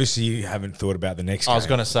obviously you haven't thought about the next game. I was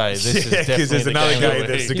going to say, this is definitely there's another game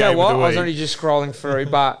that's the game of the week. I was only just scrolling through,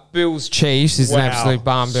 but Bills-Chiefs is an absolute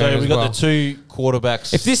barn burner. So we've got the 2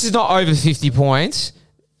 quarterbacks. If this is not over 50 points,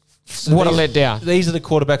 what a letdown. These are the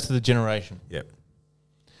quarterbacks of the generation. Yep.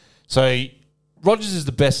 So Rodgers is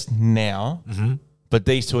the best now, but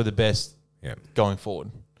these 2 are the best going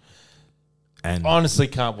forward. And honestly,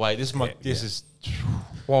 can't wait. This is.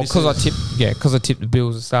 Well, because I tipped the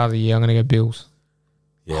Bills at the start of the year, I'm going to go Bills.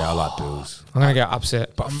 Yeah, I like Bills. I'm going to go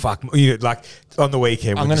upset. But fuck, on the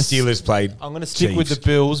weekend when the Steelers played I'm going to stick with the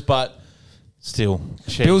Bills, but still.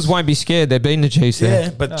 Chiefs. Bills won't be scared. They're beating the Chiefs there.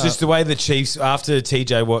 Yeah, but just the way the Chiefs, after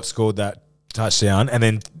TJ Watt scored that touchdown, and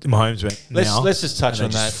then Mahomes went. Let's just touch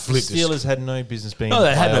on that. The Steelers had no business being. No,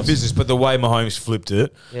 they had no business, but the way Mahomes flipped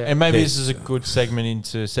it. Yeah. And maybe this is a good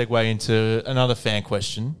segue into another fan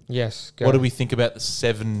question. Yes. What do we think about the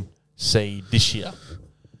 7 seed this year?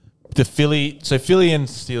 the Philly and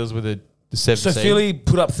Steelers were the 7 So seed. Philly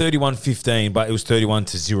put up 31-15, but it was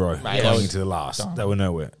 31-0 Mate, going into the last. They were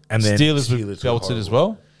nowhere. And then Steelers were were belted as horrible.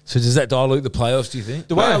 well. So does that dilute the playoffs, do you think?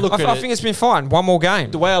 The way I look at I it, think it's been fine. One more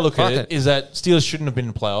game. the way I look Fuck at it is that Steelers shouldn't have been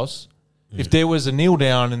in the playoffs. If there was a kneel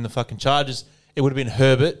down in the fucking Chargers, it would have been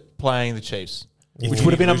Herbert playing the Chiefs, which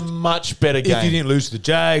would have been a much better game. If you didn't lose to the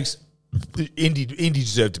Jags, Indy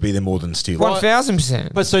deserved to be there more than Steelers.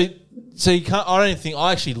 1,000%. But so you can't. I don't think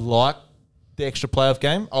I actually like the extra playoff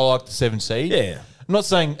game. I like the 7 seed. Yeah. I'm not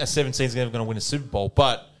saying a 7 seed is never going to win a Super Bowl,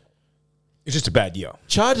 but It's just a bad year.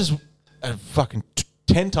 Chargers are a fucking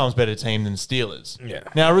 10 times better team than Steelers. Yeah.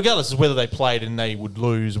 Now, regardless of whether they played and they would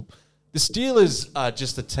lose, the Steelers are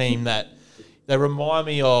just a team that they remind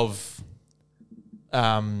me of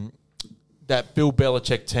that Bill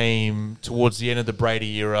Belichick team towards the end of the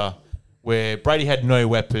Brady era, where Brady had no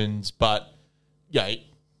weapons, but yeah,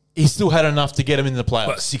 he still had enough to get him in the playoffs.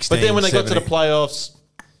 But 16, but then when they got to the 17. playoffs,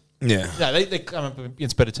 Yeah. no, they come up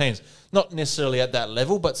against better teams. Not necessarily at that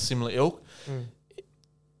level, but similar ilk.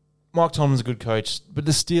 Mike Tomlin's a good coach, but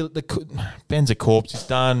Ben's a corpse. He's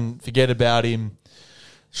done. Forget about him.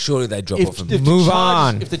 Surely they drop off. Move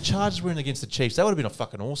on. If the Chargers were in against the Chiefs, that would have been a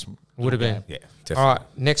fucking awesome. Would have been. Yeah, All definitely. right,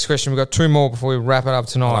 next question. We've got 2 more before we wrap it up I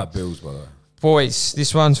tonight. like Bills, by the way. Boys,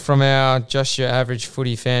 this one's from our Just Your Average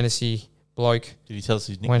Footy Fantasy bloke. Did he tell us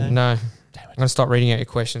his nickname? When, no. I'm going to stop reading out your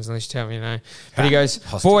questions unless you tell me no. But he goes,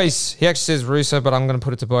 Hostile. boys, he actually says Russo, but I'm going to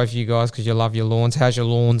put it to both of you guys because you love your lawns. How's your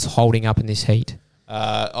lawns holding up in this heat?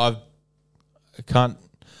 I can't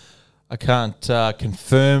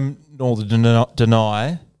confirm nor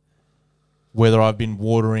deny whether I've been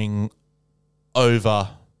watering over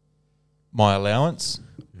my allowance.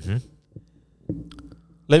 Mm-hmm.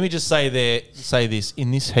 Let me just say this: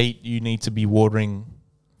 in this heat, you need to be watering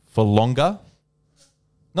for longer,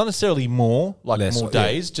 not necessarily more, like Less, more yeah.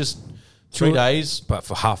 days, just 3 days, But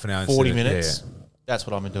for half an hour, 40 instead of- minutes. yeah. That's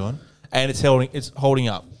what I've been doing, and it's holding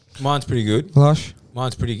up. Mine's pretty good. Lush?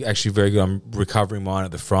 Mine's actually very good. I'm recovering mine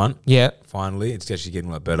at the front. Yeah. Finally, it's actually getting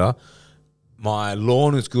a lot better. My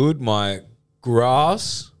lawn is good. My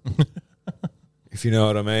grass, if you know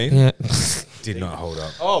what I mean, Yeah. did not hold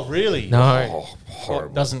up. Oh, really? No.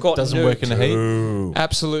 Horrible. Doesn't Got work in the heat. Ooh.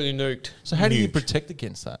 Absolutely nuked. So how do you Nuke. protect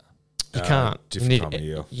against that? You can't. You different need, time of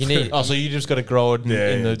year. you need, Oh, so you just got to grow it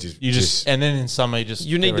in the just- and then in summer you just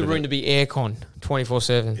you need get the rid of room it. to be aircon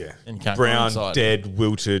 24/7. Yeah. And you can't grow Brown, inside. dead,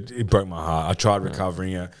 wilted. It broke my heart. I tried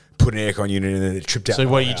recovering it, put an aircon unit in, and it tripped out. So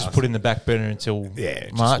my what you house. just put in the back burner until Yeah,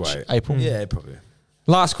 just March, wait. April? Yeah, probably.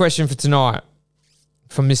 Last question for tonight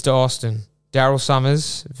from Mr. Austin. Daryl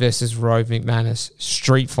Summers versus Rove McManus.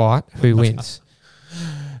 Street fight. Who wins?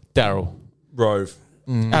 Daryl. Rove.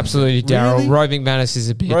 Absolutely, Daryl. Really? Rove McManus is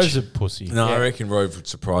a bitch. Rove's a pussy. No, Yeah. I reckon Rove would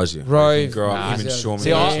surprise you. Rove- He can grow up, Nah, him and Sean See,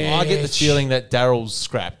 McManus. I get the feeling that Daryl's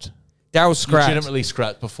scrapped. Daryl's scrapped. Legitimately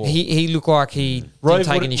scrapped before. He looked like he Rove didn't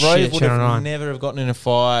take would, any Rove shit at would Channel have 9. never have gotten in a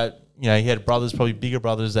fight. You know, he had brothers, probably bigger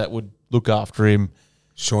brothers that would look after him.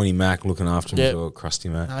 Shawnee Mack looking after him Yeah. as well,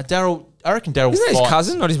 Krusty Mack. Daryl, I reckon Daryl Isn't that his fights.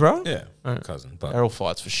 cousin, not his brother? Yeah, cousin. But Daryl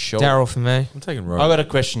fights for sure. Daryl for me. I'm taking I Rove. got a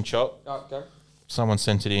question, Chop. Someone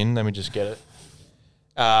sent it in. Let me just get it.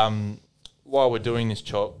 While we're doing this,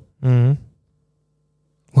 Chop.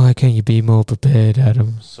 Why can't you be more prepared,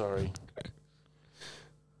 Adam? Sorry.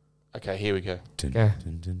 Okay, here we go. Dun, Okay.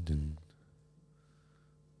 dun, dun, dun.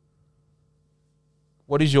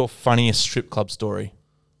 What is your funniest strip club story?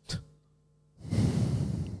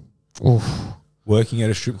 Oof. Working at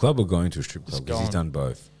a strip club or going to a strip club? Just Because he's going.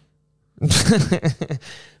 done both.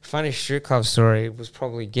 Funny strip club story was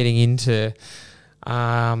probably getting into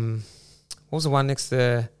what was the one next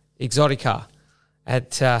to Exotica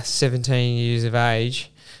at 17 years of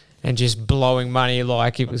age and just blowing money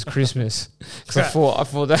like it was Christmas. Because I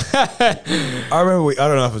thought that I remember, I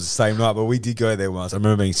don't know if it was the same night, but we did go there once. I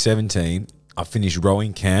remember being 17. I finished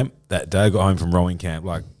rowing camp that day. I got home from rowing camp,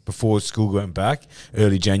 like before school went back,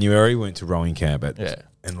 early January, went to rowing camp.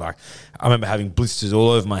 And like, I remember having blisters all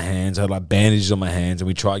over my hands. I had like bandages on my hands, and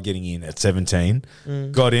we tried getting in at 17.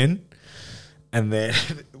 Got in, and then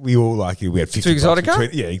we all like, we had 50 To Exotica? bucks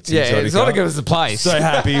between- yeah, Exotica was the place. So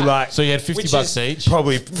happy, like. So you had 50 Which bucks is each?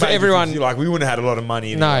 Probably For everyone- like we wouldn't have had a lot of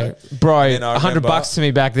money no, anyway. bro, And I $100 remember- to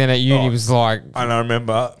me back then at uni Oh. was like, And I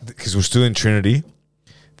remember because we're still in Trinity.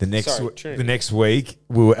 The next week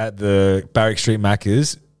we were at the Barrack Street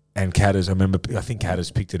Macca's, and Catters, I think Catters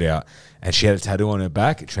picked it out, and she had a tattoo on her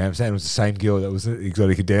back at Tramp Stamp. It was the same girl that was an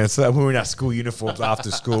Exotica dancer. And we were in our school uniforms after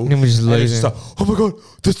school. And we're just it's losing. like, oh my god,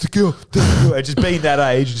 that's the girl. And just being that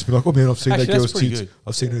age, just be like, oh man, I've seen Actually, that that's girl's pretty tits. good.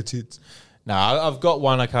 I've seen her tits. No, I've got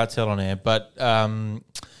one I can't tell on air, but the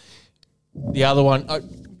other one,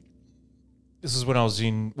 this is when I was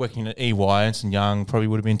working at EY, Ernst & Young, probably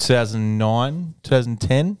would have been 2009,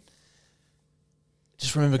 2010.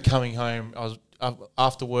 Just remember coming home. I was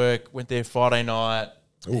after work, went there Friday night,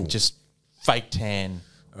 and just fake tan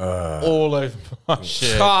all over my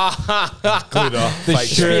shirt. It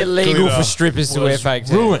should be illegal for strippers to wear fake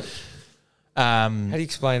tan. Ruined. How do you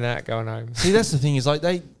explain that going home? See, that's the thing is like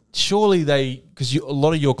because a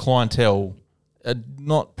lot of your clientele are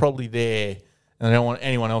not probably there, and they don't want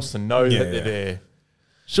anyone else to know that they're there.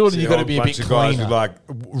 Surely you've got to be a bit of guys cleaner. with like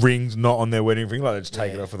rings not on their wedding ring, like they just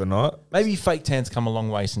take it off for the night. Maybe fake tan's come a long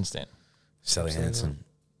way since then. Sally Hansen,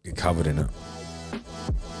 you're covered in it.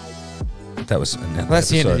 That was That's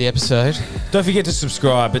the end of the episode. Don't forget to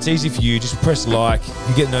subscribe. It's easy for you. Just press like.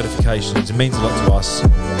 You get notifications. It means a lot to us.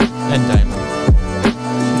 And Damon.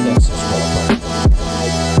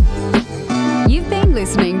 You've been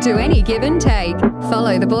listening to Any Give and Take.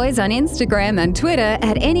 Follow the boys on Instagram and Twitter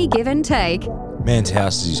at Any Give and Take. Man's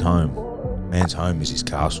house is his home. Man's home is his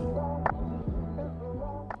castle.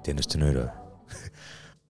 Dennis Tenuto.